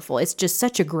powerful. It's just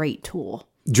such a great tool.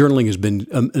 Journaling has been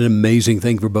an amazing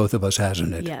thing for both of us,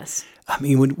 hasn't it? Yes. I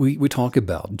mean, when we talk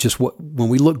about just when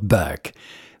we look back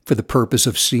for the purpose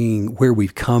of seeing where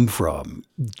we've come from,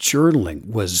 journaling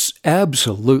was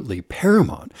absolutely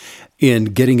paramount in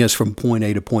getting us from point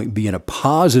A to point B in a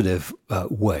positive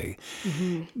way.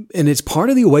 Mm-hmm. And it's part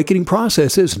of the awakening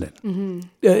process, isn't it?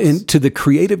 Mm-hmm. And to the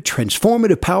creative,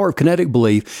 transformative power of kinetic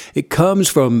belief, it comes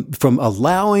from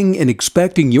allowing and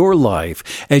expecting your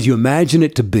life as you imagine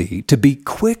it to be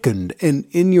quickened and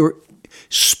in your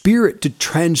spirit to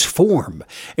transform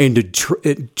and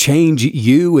to change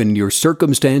you and your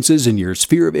circumstances and your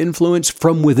sphere of influence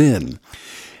from within.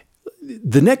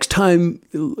 The next time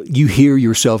you hear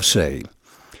yourself say,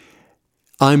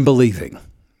 "I'm believing,"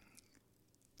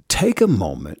 take a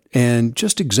moment and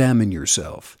just examine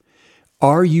yourself.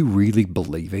 Are you really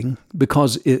believing?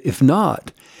 Because if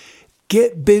not,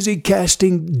 get busy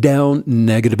casting down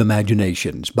negative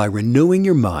imaginations by renewing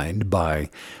your mind, by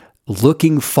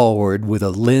looking forward with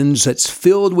a lens that's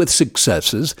filled with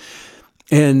successes,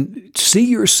 and see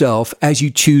yourself as you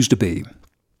choose to be,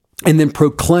 and then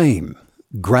proclaim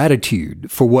gratitude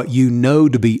for what you know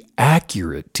to be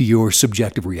accurate to your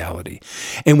subjective reality.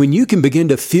 And when you can begin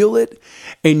to feel it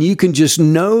and you can just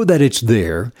know that it's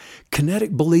there,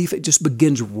 kinetic belief, it just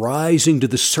begins rising to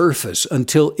the surface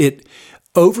until it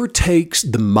overtakes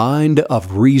the mind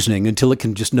of reasoning, until it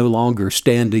can just no longer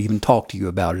stand to even talk to you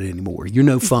about it anymore. You're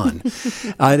no fun.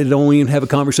 I don't even have a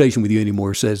conversation with you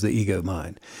anymore, says the ego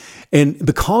mind. And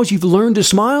because you've learned to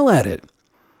smile at it,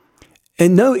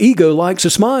 and no ego likes a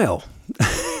smile.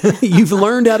 You've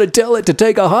learned how to tell it to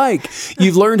take a hike.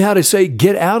 You've learned how to say,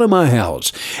 "Get out of my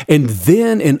house." And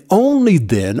then and only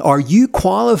then are you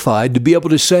qualified to be able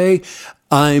to say,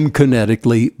 "I'm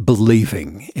kinetically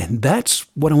believing." And that's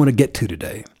what I want to get to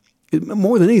today,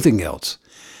 more than anything else.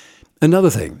 Another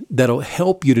thing that'll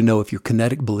help you to know if your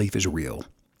kinetic belief is real.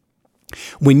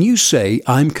 When you say,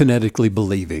 "I'm kinetically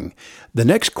believing," the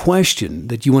next question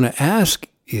that you want to ask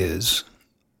is,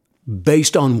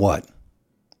 based on what?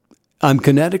 I'm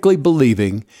kinetically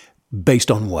believing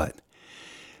based on what?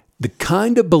 The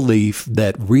kind of belief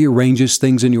that rearranges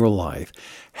things in your life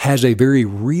has a very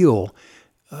real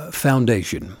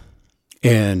foundation.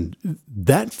 And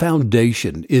that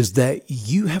foundation is that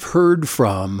you have heard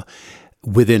from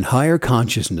within higher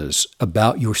consciousness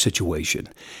about your situation.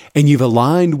 And you've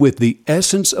aligned with the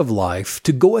essence of life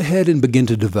to go ahead and begin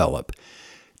to develop,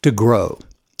 to grow,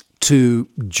 to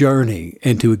journey,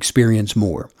 and to experience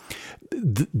more.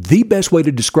 The best way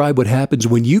to describe what happens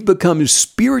when you become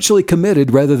spiritually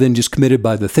committed rather than just committed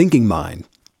by the thinking mind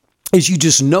is you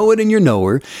just know it in your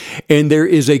knower, and there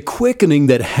is a quickening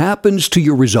that happens to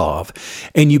your resolve,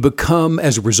 and you become,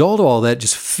 as a result of all that,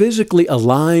 just physically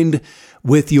aligned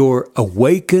with your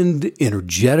awakened,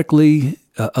 energetically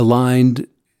aligned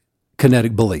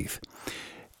kinetic belief.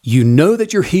 You know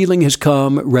that your healing has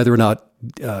come, whether or not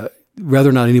whether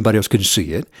or not anybody else can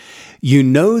see it. You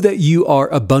know that you are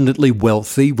abundantly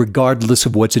wealthy regardless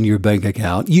of what's in your bank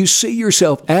account. You see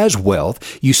yourself as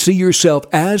wealth. You see yourself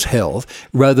as health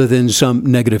rather than some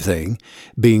negative thing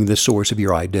being the source of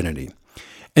your identity.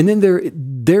 And then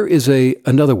there is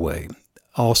another way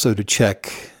also to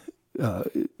check,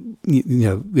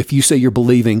 if you say you're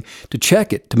believing, to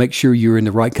check it, to make sure you're in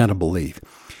the right kind of belief,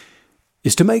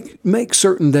 is to make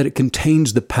certain that it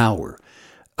contains the power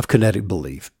of kinetic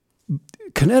belief.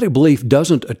 Kinetic belief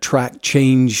doesn't attract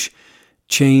changed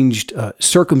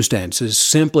circumstances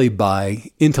simply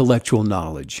by intellectual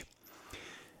knowledge.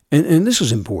 And this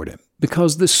is important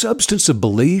because the substance of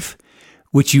belief,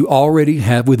 which you already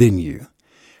have within you,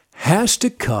 has to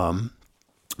come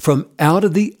from out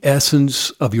of the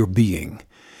essence of your being.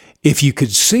 If you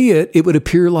could see it, it would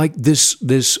appear like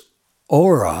this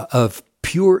aura of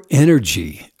pure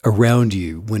energy around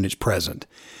you when it's present.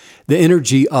 The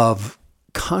energy of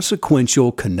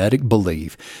consequential kinetic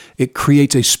belief. It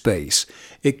creates a space.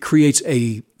 It creates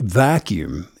a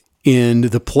vacuum in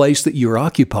the place that you're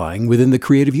occupying within the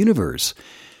creative universe.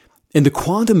 And the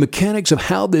quantum mechanics of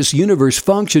how this universe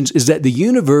functions is that the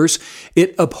universe,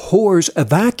 it abhors a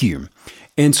vacuum.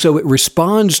 And so it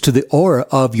responds to the aura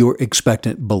of your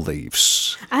expectant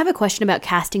beliefs. I have a question about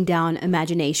casting down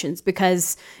imaginations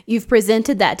because you've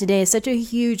presented that today as such a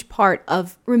huge part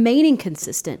of remaining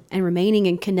consistent and remaining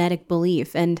in kinetic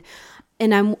belief. And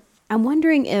I'm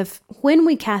wondering if when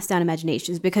we cast down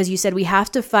imaginations, because you said we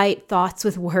have to fight thoughts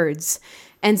with words.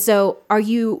 And so are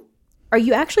you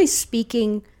actually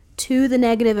speaking to the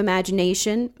negative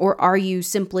imagination, or are you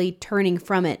simply turning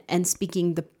from it and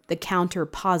speaking the counter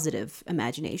positive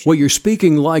imagination? Well, you're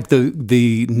speaking like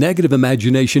the negative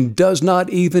imagination does not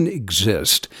even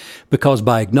exist, because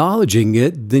by acknowledging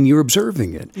it, then you're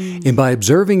observing it. Mm-hmm. And by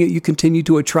observing it, you continue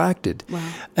to attract it. Wow.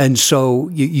 And so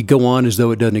you go on as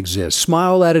though it doesn't exist.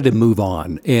 Smile at it and move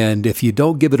on. And if you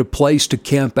don't give it a place to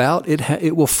camp out,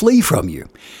 it will flee from you.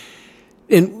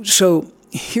 And so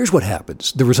here's what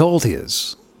happens. The result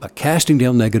is by casting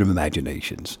down negative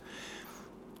imaginations.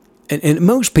 And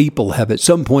most people have at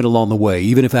some point along the way,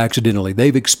 even if accidentally,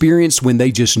 they've experienced when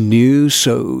they just knew,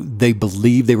 so they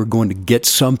believed they were going to get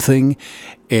something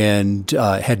and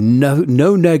had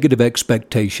no negative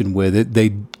expectation with it. They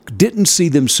didn't see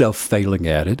themselves failing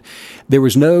at it. There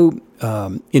was no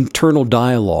internal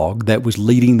dialogue that was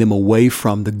leading them away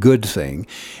from the good thing.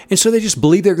 And so they just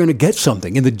believe they're going to get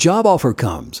something. And the job offer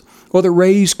comes, or the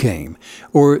raise came,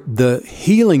 or the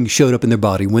healing showed up in their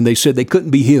body when they said they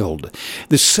couldn't be healed.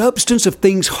 The substance of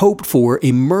things hoped for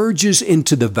emerges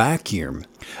into the vacuum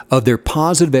of their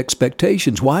positive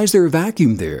expectations. Why is there a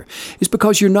vacuum there? It's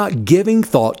because you're not giving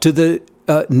thought to the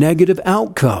negative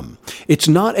outcome. It's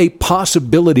not a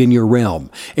possibility in your realm.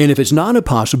 And if it's not a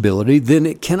possibility, then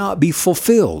it cannot be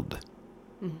fulfilled.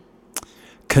 Mm-hmm.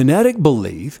 Kinetic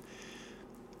belief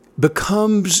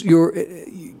becomes your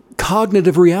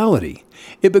cognitive reality.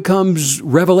 It becomes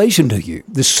revelation to you.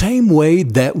 The same way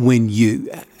that when you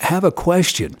have a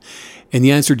question and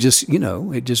the answer just,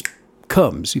 it just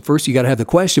comes. First, you got to have the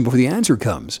question before the answer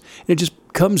comes. And it just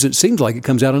comes, it seems like it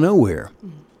comes out of nowhere.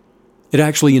 Mm-hmm. It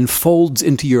actually unfolds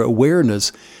into your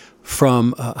awareness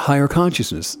from higher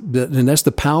consciousness. And that's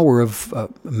the power of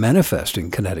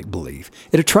manifesting kinetic belief.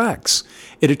 It attracts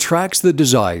the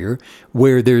desire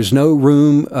where there's no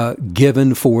room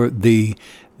given for the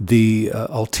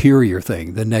ulterior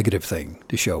thing, the negative thing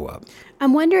to show up.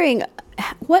 I'm wondering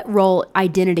what role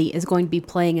identity is going to be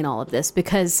playing in all of this,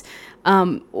 because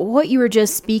what you were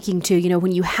just speaking to,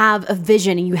 when you have a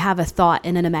vision and you have a thought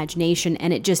and an imagination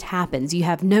and it just happens, you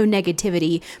have no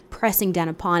negativity pressing down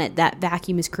upon it, that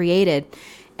vacuum is created.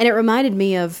 And it reminded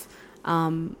me of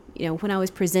when I was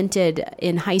presented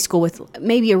in high school with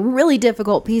maybe a really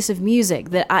difficult piece of music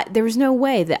that there was no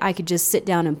way that I could just sit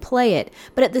down and play it.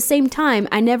 But at the same time,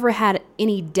 I never had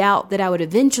any doubt that I would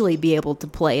eventually be able to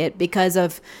play it because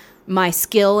of my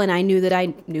skill, and I knew that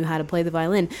I knew how to play the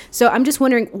violin. So I'm just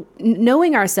wondering,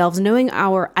 knowing ourselves, knowing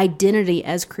our identity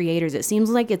as creators, it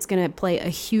seems like it's going to play a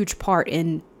huge part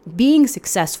in being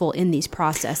successful in these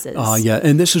processes. Yeah,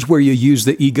 and this is where you use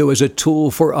the ego as a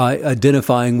tool for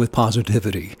identifying with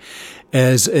positivity.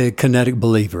 As a kinetic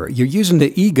believer, you're using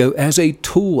the ego as a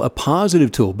tool, a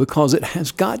positive tool, because it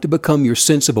has got to become your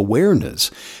sense of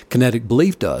awareness. Kinetic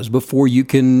belief does, before you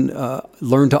can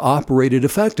learn to operate it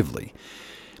effectively.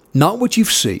 Not what you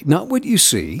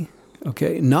see,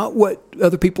 okay? Not what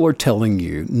other people are telling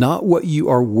you, not what you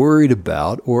are worried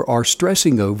about or are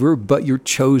stressing over, but your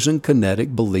chosen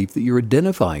kinetic belief that you're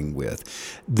identifying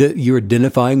with. That you're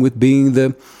identifying with being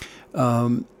the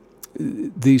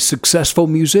the successful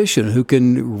musician who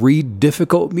can read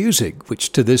difficult music,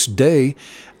 which to this day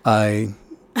I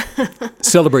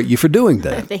celebrate you for doing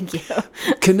that. Thank you.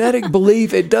 Kinetic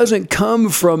belief, it doesn't come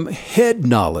from head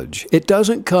knowledge. It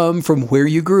doesn't come from where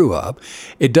you grew up.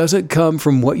 It doesn't come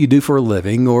from what you do for a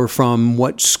living or from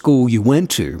what school you went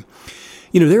to.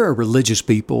 There are religious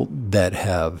people that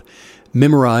have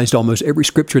memorized almost every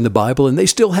scripture in the Bible, and they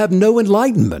still have no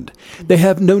enlightenment. They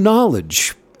have no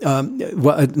knowledge.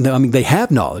 They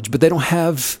have knowledge, but they don't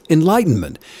have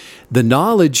enlightenment. The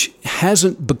knowledge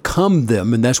hasn't become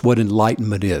them, and that's what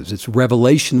enlightenment is. It's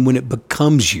revelation when it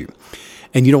becomes you,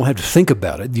 and you don't have to think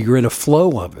about it. You're in a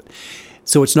flow of it.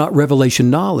 So it's not revelation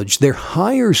knowledge. Their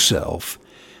higher self,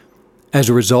 as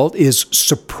a result, is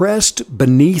suppressed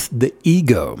beneath the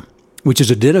ego, which is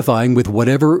identifying with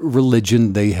whatever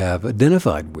religion they have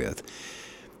identified with.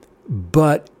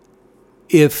 But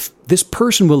if this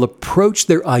person will approach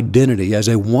their identity as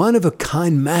a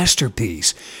one-of-a-kind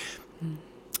masterpiece,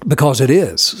 because it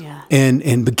is,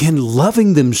 and begin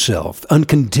loving themselves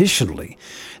unconditionally,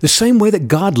 the same way that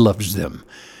God loves them,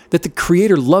 that the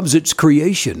Creator loves its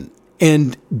creation,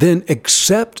 and then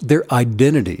accept their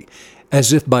identity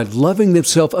as if by loving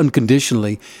themselves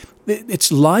unconditionally,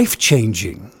 it's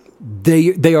life-changing.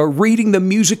 They are reading the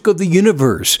music of the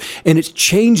universe, and it's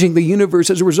changing the universe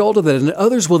as a result of that. And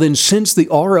others will then sense the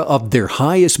aura of their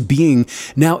highest being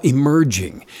now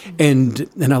emerging. And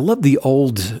I love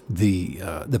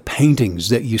the paintings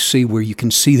that you see where you can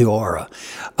see the aura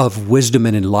of wisdom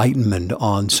and enlightenment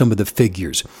on some of the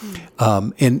figures.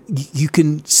 And you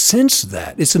can sense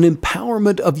that. It's an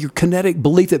empowerment of your kinetic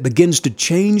belief that begins to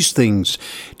change things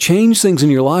in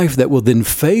your life that will then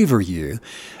favor you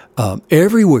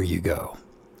everywhere you go.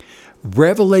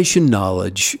 Revelation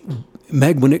knowledge,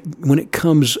 Meg, when it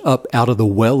comes up out of the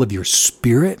well of your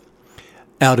spirit,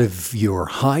 out of your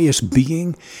highest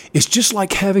being, it's just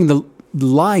like having the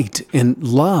light and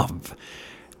love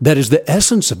that is the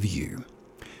essence of you.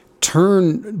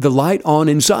 Turn the light on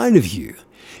inside of you.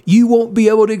 You won't be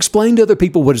able to explain to other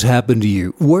people what has happened to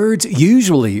you. Words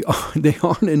usually they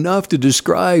aren't enough to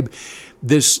describe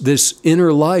this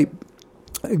inner light.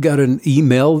 I got an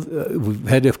email. We've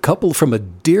had a couple from a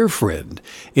dear friend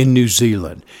in New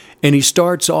Zealand. And he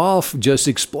starts off just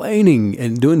explaining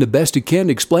and doing the best he can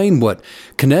to explain what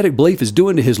kinetic belief is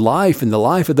doing to his life and the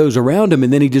life of those around him.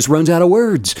 And then he just runs out of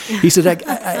words. He said,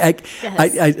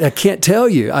 I can't tell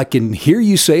you. I can hear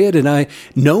you say it, and I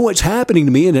know what's happening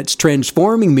to me, and it's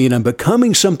transforming me, and I'm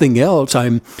becoming something else.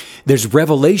 There's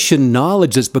revelation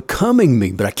knowledge that's becoming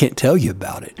me, but I can't tell you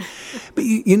about it. But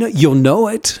you'll know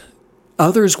it.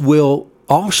 Others will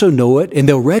also know it, and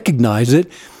they'll recognize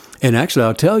it. And actually,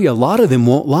 I'll tell you, a lot of them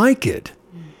won't like it,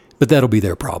 but that'll be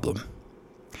their problem.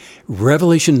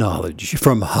 Revelation knowledge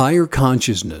from higher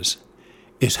consciousness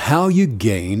is how you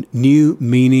gain new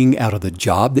meaning out of the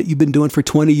job that you've been doing for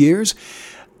 20 years.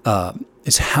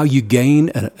 It's how you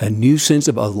gain a new sense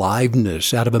of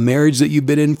aliveness out of a marriage that you've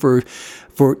been in for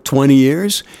 20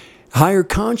 years. Higher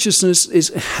consciousness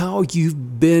is how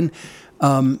you've been...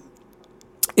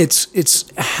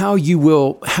 It's how you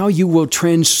will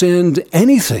transcend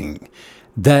anything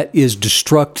that is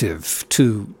destructive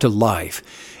to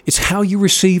life. It's how you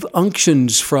receive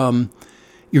unctions from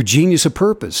your genius of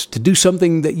purpose to do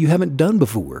something that you haven't done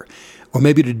before, or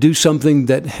maybe to do something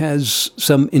that has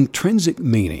some intrinsic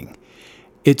meaning.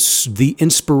 It's the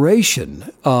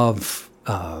inspiration of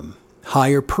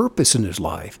higher purpose in his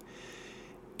life.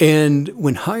 And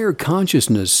when higher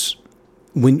consciousness,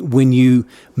 when you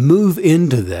move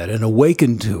into that and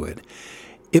awaken to it,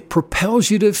 it propels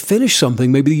you to finish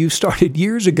something maybe you started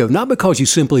years ago, not because you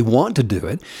simply want to do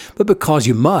it, but because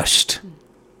you must.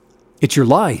 It's your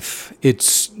life.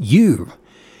 It's you.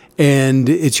 And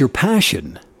it's your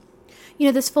passion.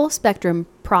 This full spectrum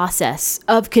process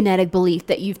of kinetic belief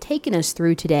that you've taken us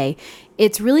through today,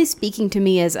 it's really speaking to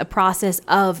me as a process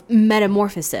of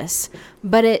metamorphosis,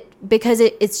 but because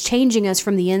it's changing us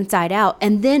from the inside out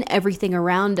and then everything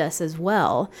around us as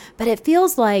well. But it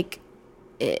feels like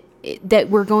that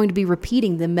we're going to be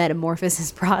repeating the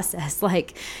metamorphosis process.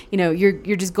 Like,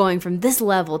 you're just going from this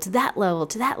level to that level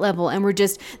to that level, and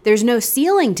there's no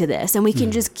ceiling to this, and we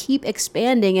can just keep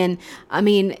expanding. And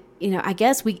I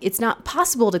guess it's not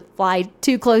possible to fly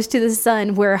too close to the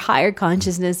sun where higher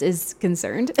consciousness is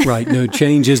concerned. Right. No,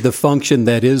 change is the function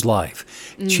that is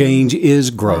life. Change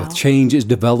is growth. Wow. Change is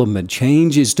development.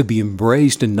 Change is to be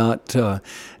embraced and not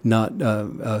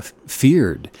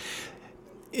feared.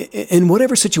 In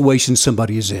whatever situation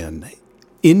somebody is in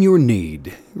your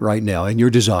need right now, in your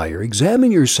desire, examine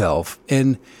yourself.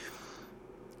 And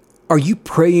are you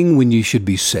praying when you should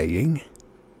be saying?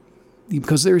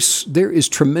 because there is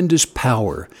tremendous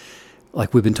power,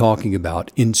 like we've been talking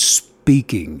about, in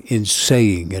speaking, in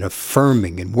saying, and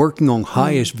affirming, and working on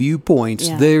highest viewpoints.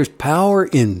 Yeah. There's power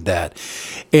in that.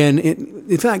 And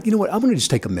in fact, you know what? I'm going to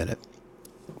just take a minute.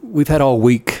 We've had all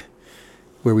week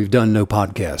where we've done no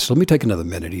podcast. So let me take another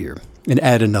minute here and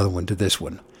add another one to this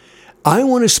one. I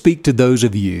want to speak to those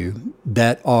of you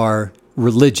that are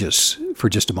religious for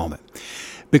just a moment,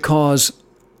 because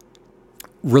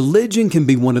religion can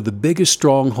be one of the biggest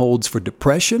strongholds for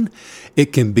depression.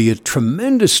 It can be a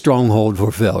tremendous stronghold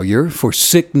for failure, for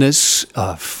sickness,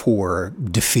 for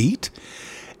defeat.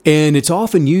 And it's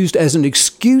often used as an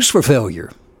excuse for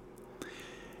failure.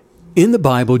 In the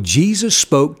Bible, Jesus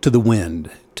spoke to the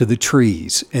wind, to the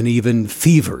trees, and even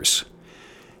fevers.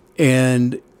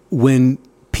 And when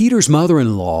Peter's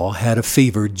mother-in-law had a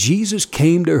fever, Jesus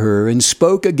came to her and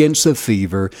spoke against the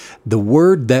fever. The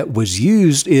word that was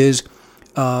used is,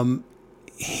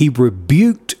 he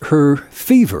rebuked her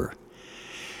fever.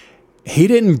 He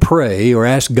didn't pray or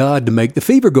ask God to make the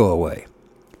fever go away.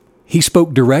 He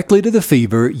spoke directly to the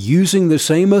fever using the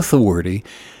same authority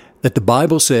that the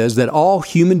Bible says that all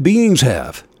human beings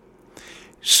have.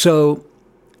 So,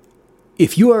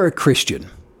 if you are a Christian,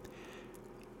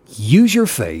 use your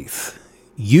faith,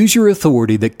 use your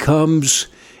authority that comes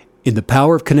in the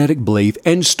power of kinetic belief,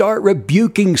 and start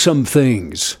rebuking some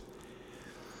things.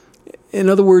 In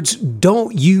other words,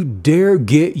 don't you dare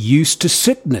get used to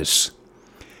sickness.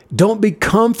 Don't be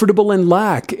comfortable in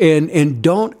lack, and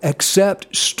don't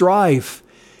accept strife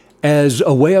as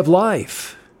a way of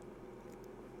life.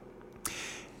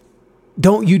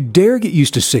 Don't you dare get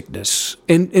used to sickness,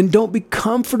 and don't be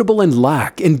comfortable in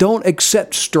lack, and don't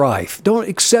accept strife. Don't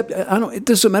accept, it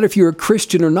doesn't matter if you're a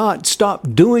Christian or not,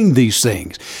 stop doing these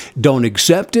things. Don't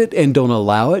accept it, and don't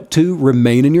allow it to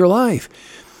remain in your life.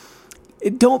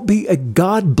 Don't be a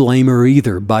God blamer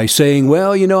either by saying,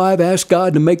 well, I've asked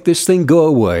God to make this thing go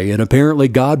away, and apparently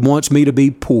God wants me to be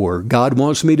poor. God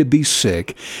wants me to be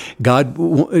sick.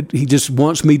 He just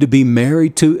wants me to be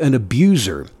married to an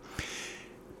abuser.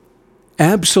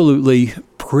 Absolutely,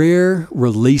 prayer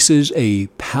releases a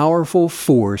powerful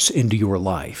force into your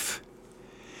life.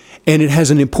 And it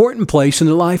has an important place in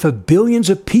the life of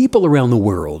billions of people around the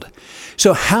world.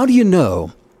 So how do you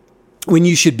know when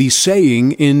you should be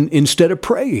saying instead of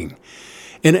praying?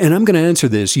 And I'm going to answer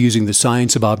this using the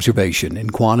science of observation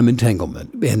and quantum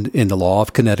entanglement and the law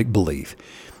of kinetic belief.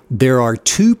 There are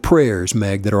two prayers,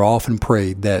 Meg, that are often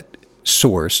prayed that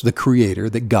source, the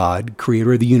Creator, that God,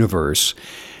 Creator of the universe,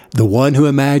 the one who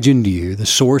imagined you, the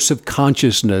source of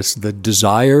consciousness, the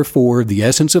desire for the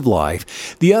essence of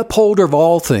life, the upholder of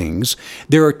all things.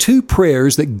 There are two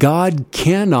prayers that God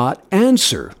cannot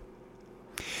answer.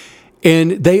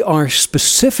 And they are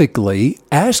specifically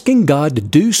asking God to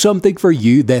do something for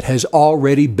you that has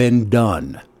already been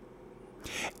done,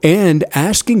 and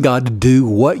asking God to do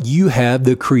what you have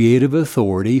the creative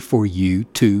authority for you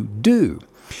to do.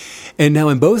 And now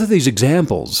in both of these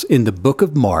examples, in the book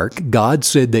of Mark, God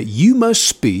said that you must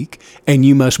speak and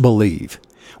you must believe.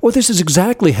 Well, this is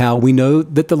exactly how we know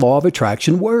that the law of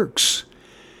attraction works.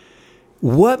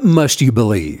 What must you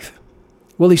believe?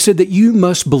 Well, he said that you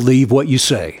must believe what you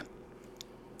say.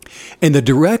 And the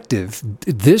directive,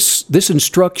 this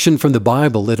instruction from the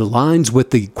Bible, it aligns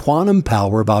with the quantum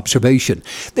power of observation.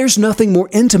 There's nothing more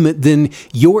intimate than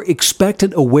your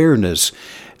expectant awareness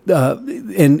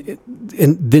and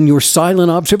then your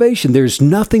silent observation. There's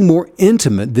nothing more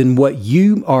intimate than what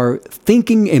you are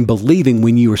thinking and believing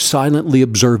when you are silently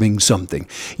observing something.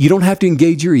 You don't have to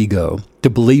engage your ego to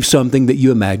believe something that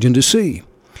you imagine to see.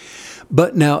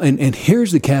 But now, and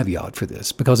here's the caveat for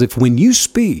this, because when you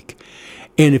speak,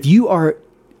 and if you are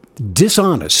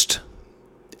dishonest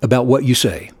about what you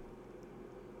say,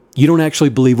 you don't actually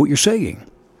believe what you're saying.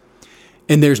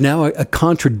 And there's now a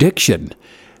contradiction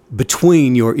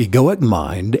between your egoic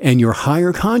mind and your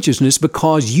higher consciousness,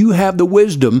 because you have the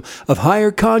wisdom of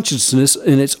higher consciousness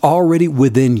and it's already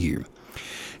within you.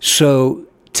 So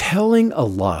telling a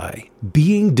lie,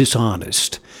 being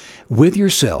dishonest with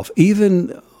yourself,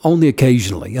 even only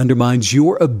occasionally, undermines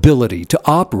your ability to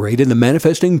operate in the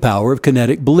manifesting power of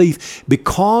kinetic belief,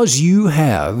 because you've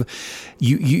got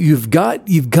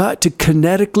to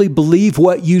kinetically believe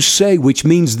what you say, which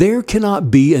means there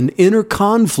cannot be an inner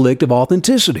conflict of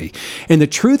authenticity. And the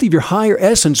truth of your higher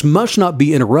essence must not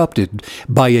be interrupted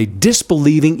by a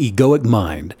disbelieving egoic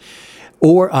mind.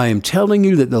 Or I am telling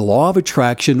you that the law of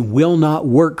attraction will not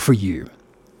work for you.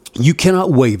 You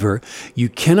cannot waver. You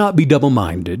cannot be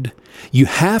double-minded. You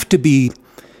have to be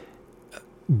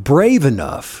brave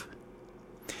enough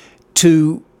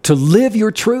to live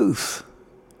your truth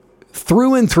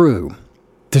through and through.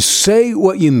 to say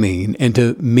what you mean and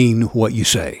to mean what you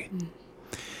say.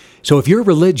 So if you're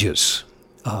religious,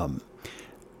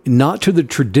 not to the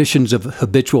traditions of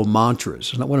habitual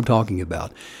mantras, that's not what I'm talking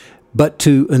about, but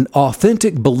to an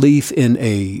authentic belief in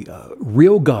a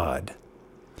real God,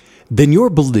 then your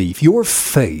belief, your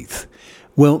faith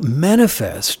will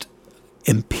manifest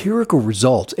empirical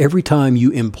results every time you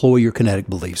employ your kinetic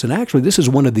beliefs. And actually, this is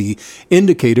one of the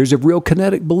indicators of real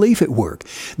kinetic belief at work.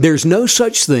 There's no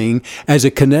such thing as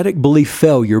a kinetic belief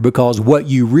failure, because what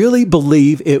you really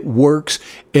believe, it works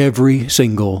every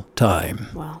single time.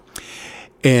 Wow.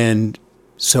 And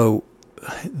so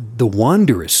the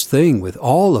wondrous thing with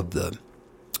all of the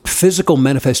physical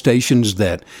manifestations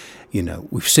that,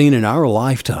 we've seen in our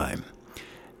lifetime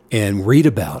and read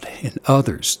about in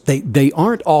others, they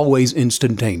aren't always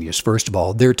instantaneous, first of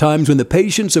all. There are times when the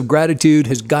patience of gratitude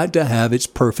has got to have its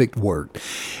perfect work.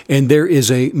 And there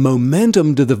is a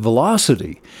momentum to the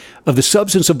velocity of the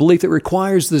substance of belief that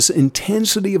requires this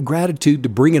intensity of gratitude to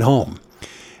bring it home.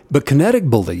 But kinetic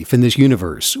belief in this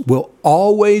universe will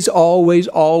always, always,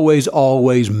 always,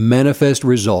 always manifest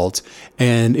results,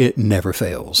 and it never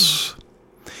fails.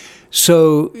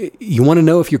 So you want to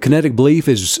know if your kinetic belief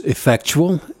is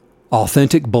effectual,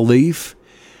 authentic belief?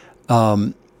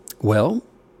 Well,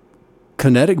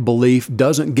 kinetic belief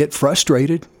doesn't get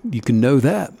frustrated. You can know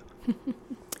that.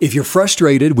 If you're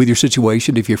frustrated with your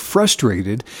situation, if you're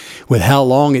frustrated with how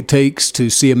long it takes to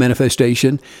see a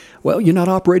manifestation, well, you're not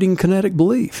operating in kinetic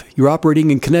belief. You're operating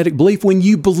in kinetic belief when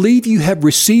you believe you have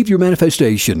received your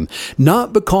manifestation,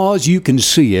 not because you can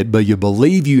see it, but you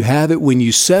believe you have it when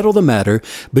you settle the matter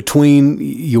between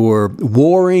your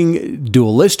warring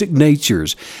dualistic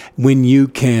natures, when you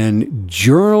can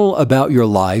journal about your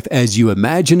life as you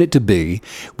imagine it to be,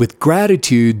 with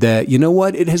gratitude that, you know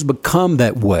what, it has become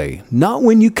that way, not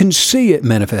when you can see it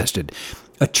manifested.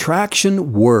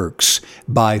 Attraction works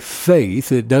by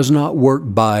faith. It does not work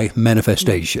by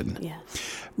manifestation.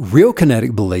 Yes. Real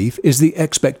kinetic belief is the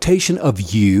expectation of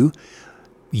you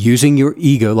using your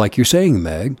ego, like you're saying,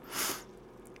 Meg.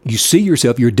 You see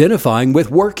yourself, you're identifying with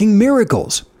working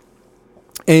miracles.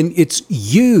 And it's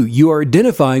you are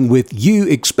identifying with you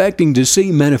expecting to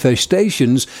see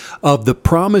manifestations of the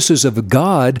promises of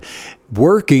God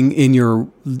working in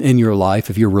your life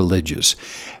if you're religious.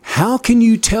 How can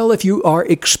you tell if you are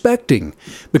expecting?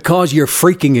 Because you're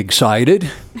freaking excited.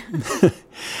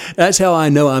 That's how I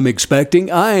know I'm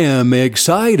expecting. I am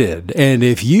excited. And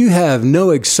if you have no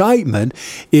excitement,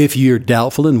 if you're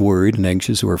doubtful and worried and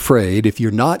anxious or afraid, if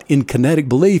you're not in kinetic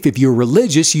belief, if you're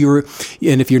religious,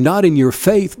 and if you're not in your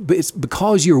faith, it's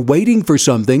because you're waiting for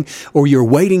something, or you're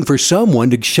waiting for someone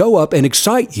to show up and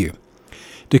excite you,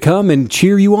 to come and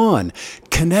cheer you on.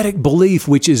 Kinetic belief,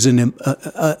 which is an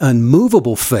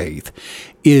unmovable faith,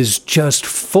 is just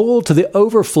full to the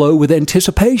overflow with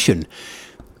anticipation.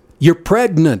 You're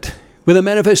pregnant with a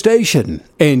manifestation,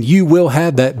 and you will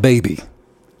have that baby.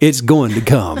 It's going to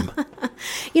come.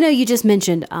 You just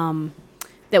mentioned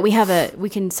that we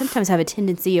can sometimes have a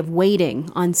tendency of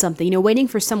waiting on something, waiting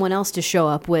for someone else to show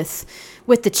up with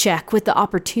the check, with the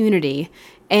opportunity.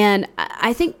 And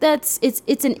I think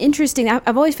it's an interesting,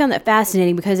 I've always found that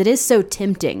fascinating, because it is so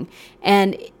tempting.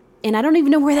 And I don't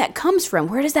even know where that comes from.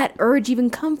 Where does that urge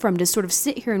even come from, to sort of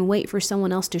sit here and wait for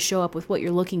someone else to show up with what you're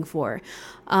looking for?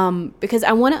 Because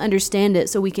I want to understand it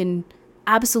so we can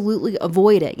absolutely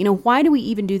avoid it. Why do we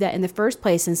even do that in the first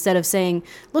place, instead of saying,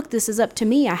 look, this is up to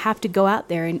me. I have to go out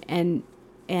there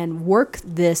and work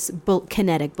this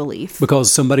kinetic belief.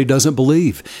 Because somebody doesn't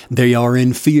believe. They are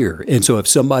in fear. And so if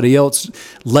somebody else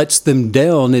lets them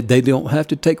down, they don't have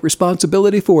to take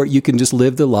responsibility for it. You can just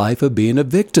live the life of being a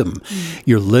victim. Mm.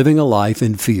 You're living a life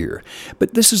in fear.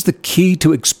 But this is the key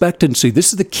to expectancy.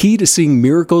 This is the key to seeing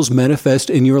miracles manifest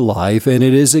in your life, and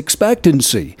it is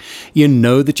expectancy. You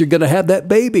know that you're going to have that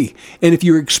baby. And if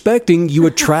you're expecting, you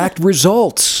attract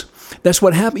results. That's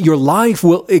what happens. Your life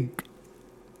will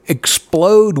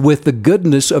explode with the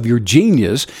goodness of your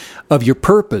genius, of your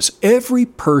purpose. Every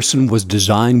person was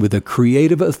designed with a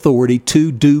creative authority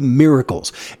to do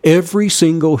miracles. Every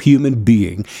single human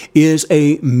being is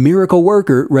a miracle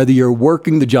worker, whether you're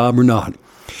working the job or not.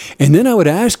 And then I would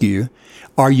ask you,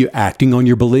 are you acting on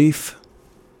your belief?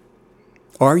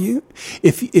 Are you?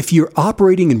 If you're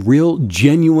operating in real,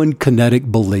 genuine,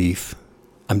 kinetic belief,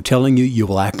 I'm telling you, you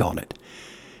will act on it.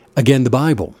 Again, the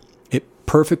Bible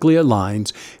perfectly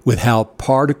aligns with how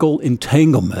particle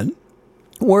entanglement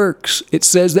works. It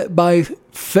says that by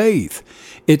faith,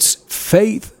 it's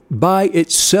faith by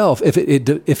itself. If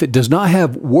it does not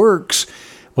have works,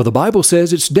 well, the Bible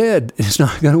says it's dead. It's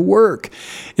not going to work.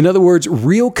 In other words,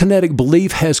 real kinetic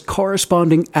belief has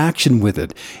corresponding action with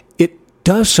it. It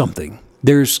does something.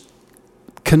 There's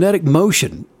kinetic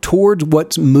motion towards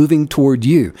what's moving toward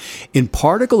you. In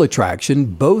particle attraction,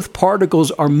 both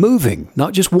particles are moving,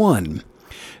 not just one.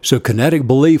 So kinetic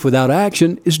belief without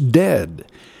action is dead.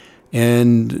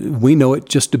 And we know it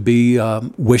just to be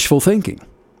wishful thinking.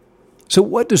 So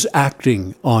what does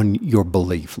acting on your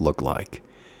belief look like?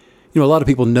 A lot of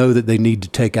people know that they need to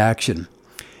take action.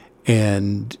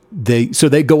 And they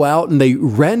go out and they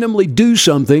randomly do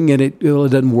something, and it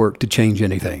doesn't work to change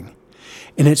anything.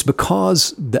 And it's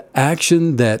because the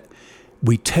action that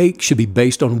we take should be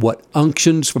based on what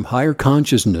unctions from higher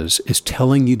consciousness is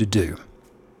telling you to do.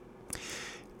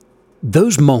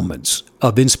 Those moments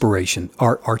of inspiration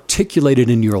are articulated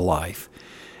in your life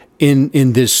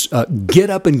in this get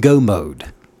up and go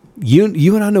mode.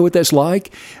 You and I know what that's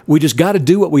like. We just got to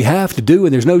do what we have to do,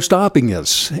 and there's no stopping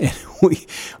us. And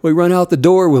we run out the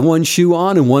door with one shoe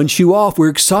on and one shoe off. We're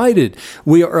excited.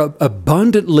 We are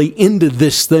abundantly into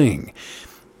this thing.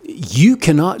 You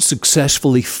cannot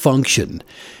successfully function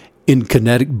in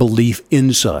kinetic belief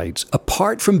insights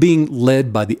apart from being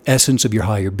led by the essence of your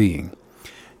higher being.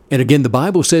 And again, the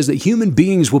Bible says that human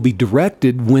beings will be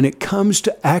directed when it comes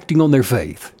to acting on their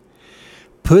faith,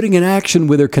 putting in action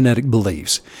with their kinetic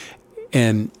beliefs.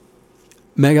 And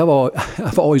Meg,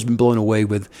 I've always been blown away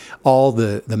with all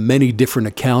the many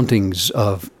different accountings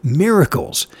of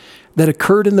miracles that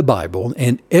occurred in the Bible,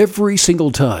 and every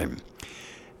single time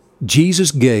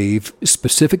Jesus gave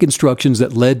specific instructions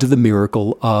that led to the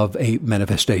miracle of a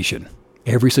manifestation.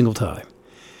 Every single time.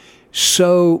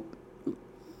 So,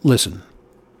 listen.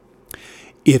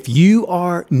 If you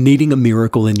are needing a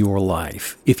miracle in your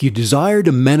life, if you desire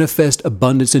to manifest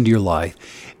abundance into your life,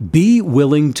 be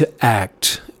willing to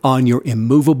act on your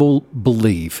immovable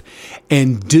belief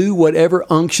and do whatever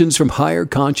unctions from higher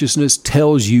consciousness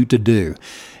tells you to do.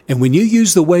 And when you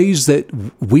use the ways that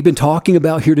we've been talking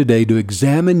about here today to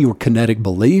examine your kinetic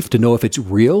belief, to know if it's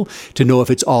real, to know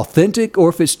if it's authentic, or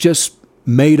if it's just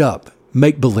made up,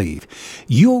 make-believe,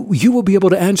 you will be able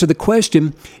to answer the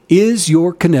question, is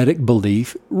your kinetic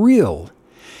belief real?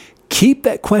 Keep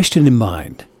that question in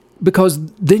mind,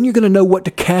 because then you're going to know what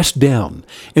to cast down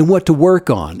and what to work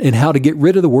on and how to get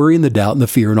rid of the worry and the doubt and the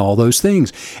fear and all those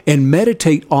things. And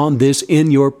meditate on this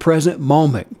in your present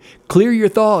moment. Clear your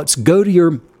thoughts. Go to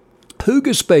your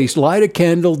Huga space, light a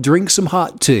candle, drink some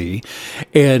hot tea,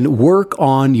 and work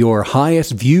on your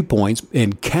highest viewpoints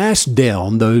and cast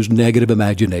down those negative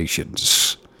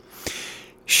imaginations.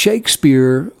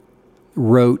 Shakespeare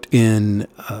wrote in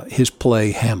his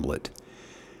play Hamlet,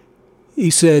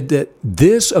 he said that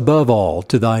this above all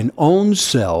to thine own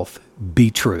self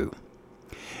be true,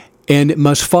 and it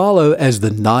must follow as the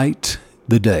night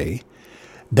the day.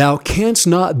 Thou canst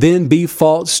not then be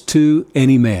false to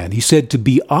any man. He said to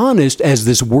be honest, as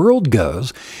this world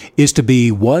goes, is to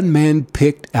be one man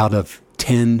picked out of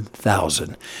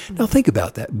 10,000. Now think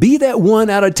about that. Be that one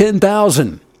out of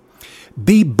 10,000.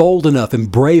 Be bold enough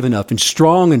and brave enough and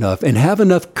strong enough and have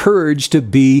enough courage to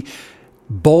be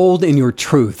bold in your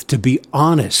truth, to be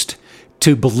honest,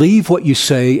 to believe what you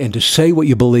say and to say what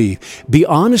you believe. Be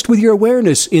honest with your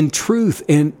awareness in truth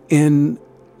and in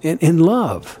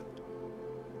love.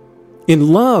 In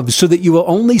love, so that you will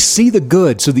only see the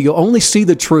good, so that you'll only see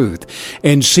the truth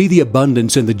and see the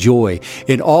abundance and the joy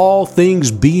in all things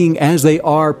being as they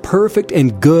are, perfect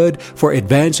and good for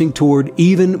advancing toward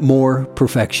even more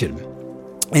perfection.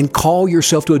 And call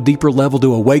yourself to a deeper level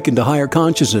to awaken to higher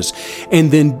consciousness.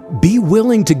 And then be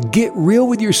willing to get real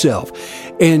with yourself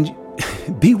and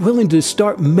be willing to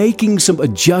start making some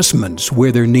adjustments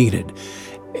where they're needed.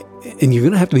 And you're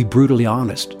going to have to be brutally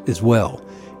honest as well.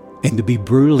 And to be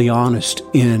brutally honest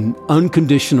in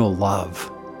unconditional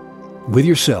love with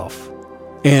yourself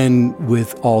and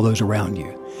with all those around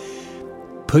you.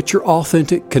 Put your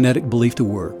authentic kinetic belief to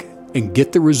work and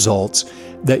get the results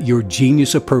that your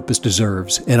genius of purpose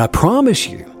deserves. And I promise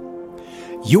you,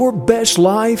 your best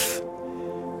life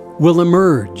will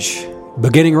emerge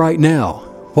beginning right now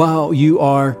while you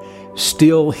are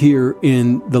still here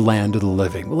in the land of the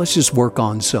living. Well, let's just work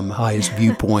on some highest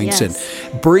viewpoints and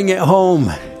bring it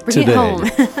home. Bring today. it home.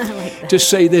 I like that. Just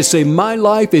say this, my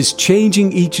life is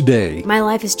changing each day. My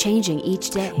life is changing each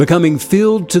day. Becoming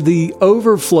filled to the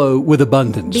overflow with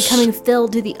abundance. Becoming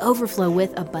filled to the overflow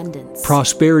with abundance.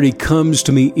 Prosperity comes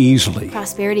to me easily.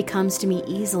 Prosperity comes to me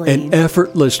easily. And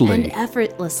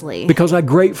effortlessly. Because I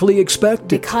gratefully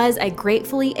expect it. Because I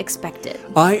gratefully expect it.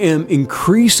 I am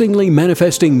increasingly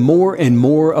manifesting more and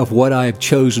more of what I have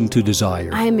chosen to desire.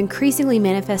 I am increasingly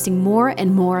manifesting more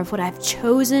and more of what I've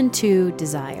chosen to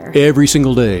desire. Every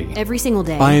single day. Every single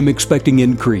day. I am expecting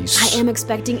increase. I am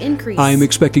expecting increase. I am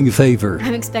expecting favor.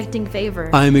 I'm expecting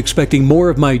favor. I am expecting more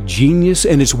of my genius,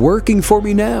 and it's working for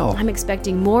me now. I'm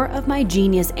expecting more of my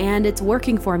genius, and it's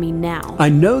working for me now. I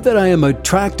know that I am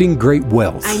attracting great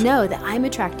wealth. I know that I'm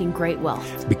attracting great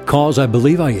wealth. Because I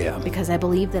believe I am. Because I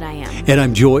believe that I am. And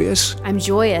I'm joyous. I'm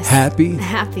joyous. Happy.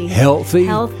 Healthy.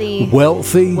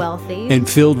 Wealthy. And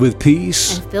filled with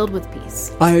peace. And filled with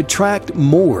peace. I attract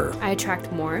more. I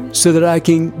attract more. So that I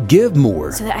can give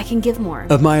more. So that I can give more.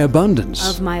 Of my abundance.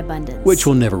 Of my abundance. Which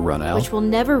will never run out. Which will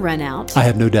never run out. I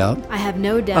have no doubt. I have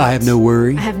no doubt. I have no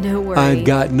worry. I have no worry. I've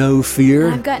got no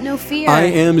fear. I've got no fear. I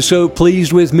am so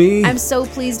pleased with me. I'm so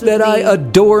pleased with that me. I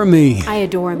adore me. I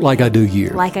adore me. Like I do you.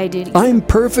 Like I do you. I'm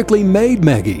perfectly made,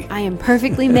 Maggie. I am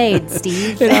perfectly made,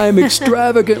 Steve. And I'm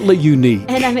extravagantly unique.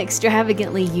 And I'm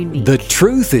extravagantly unique. The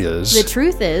truth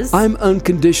is, I'm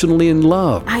unconditionally in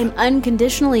love. I'm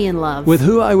unconditionally in love. With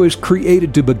who I was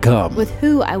created to become. With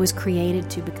who I was created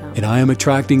to become. And I am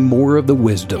attracting more of the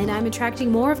wisdom. And I'm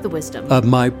attracting more of the wisdom. Of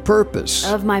my purpose.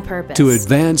 Of my purpose. To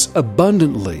advance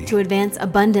abundantly. To advance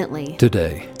abundantly.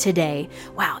 Today.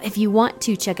 Wow. If you want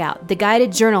to check out the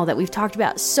guided journal that we've talked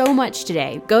about so much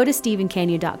today, go to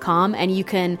StephenCanyon.com and you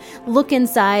can look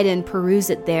inside and peruse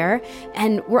it there.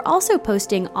 And we're also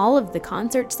posting all of the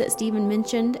concerts that Stephen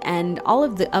mentioned and all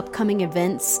of the upcoming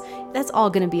events. That's all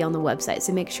going to be on the website.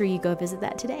 So make sure you go visit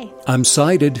that today. I'm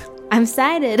excited. I'm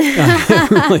excited. I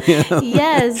really am.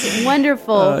 Yes,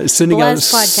 wonderful. Sending out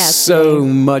podcast so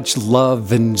today. much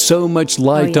love and so much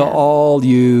light to all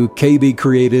you KB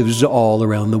creatives all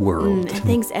around the world. And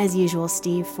thanks as usual,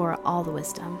 Steve, for all the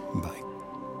wisdom. Bye.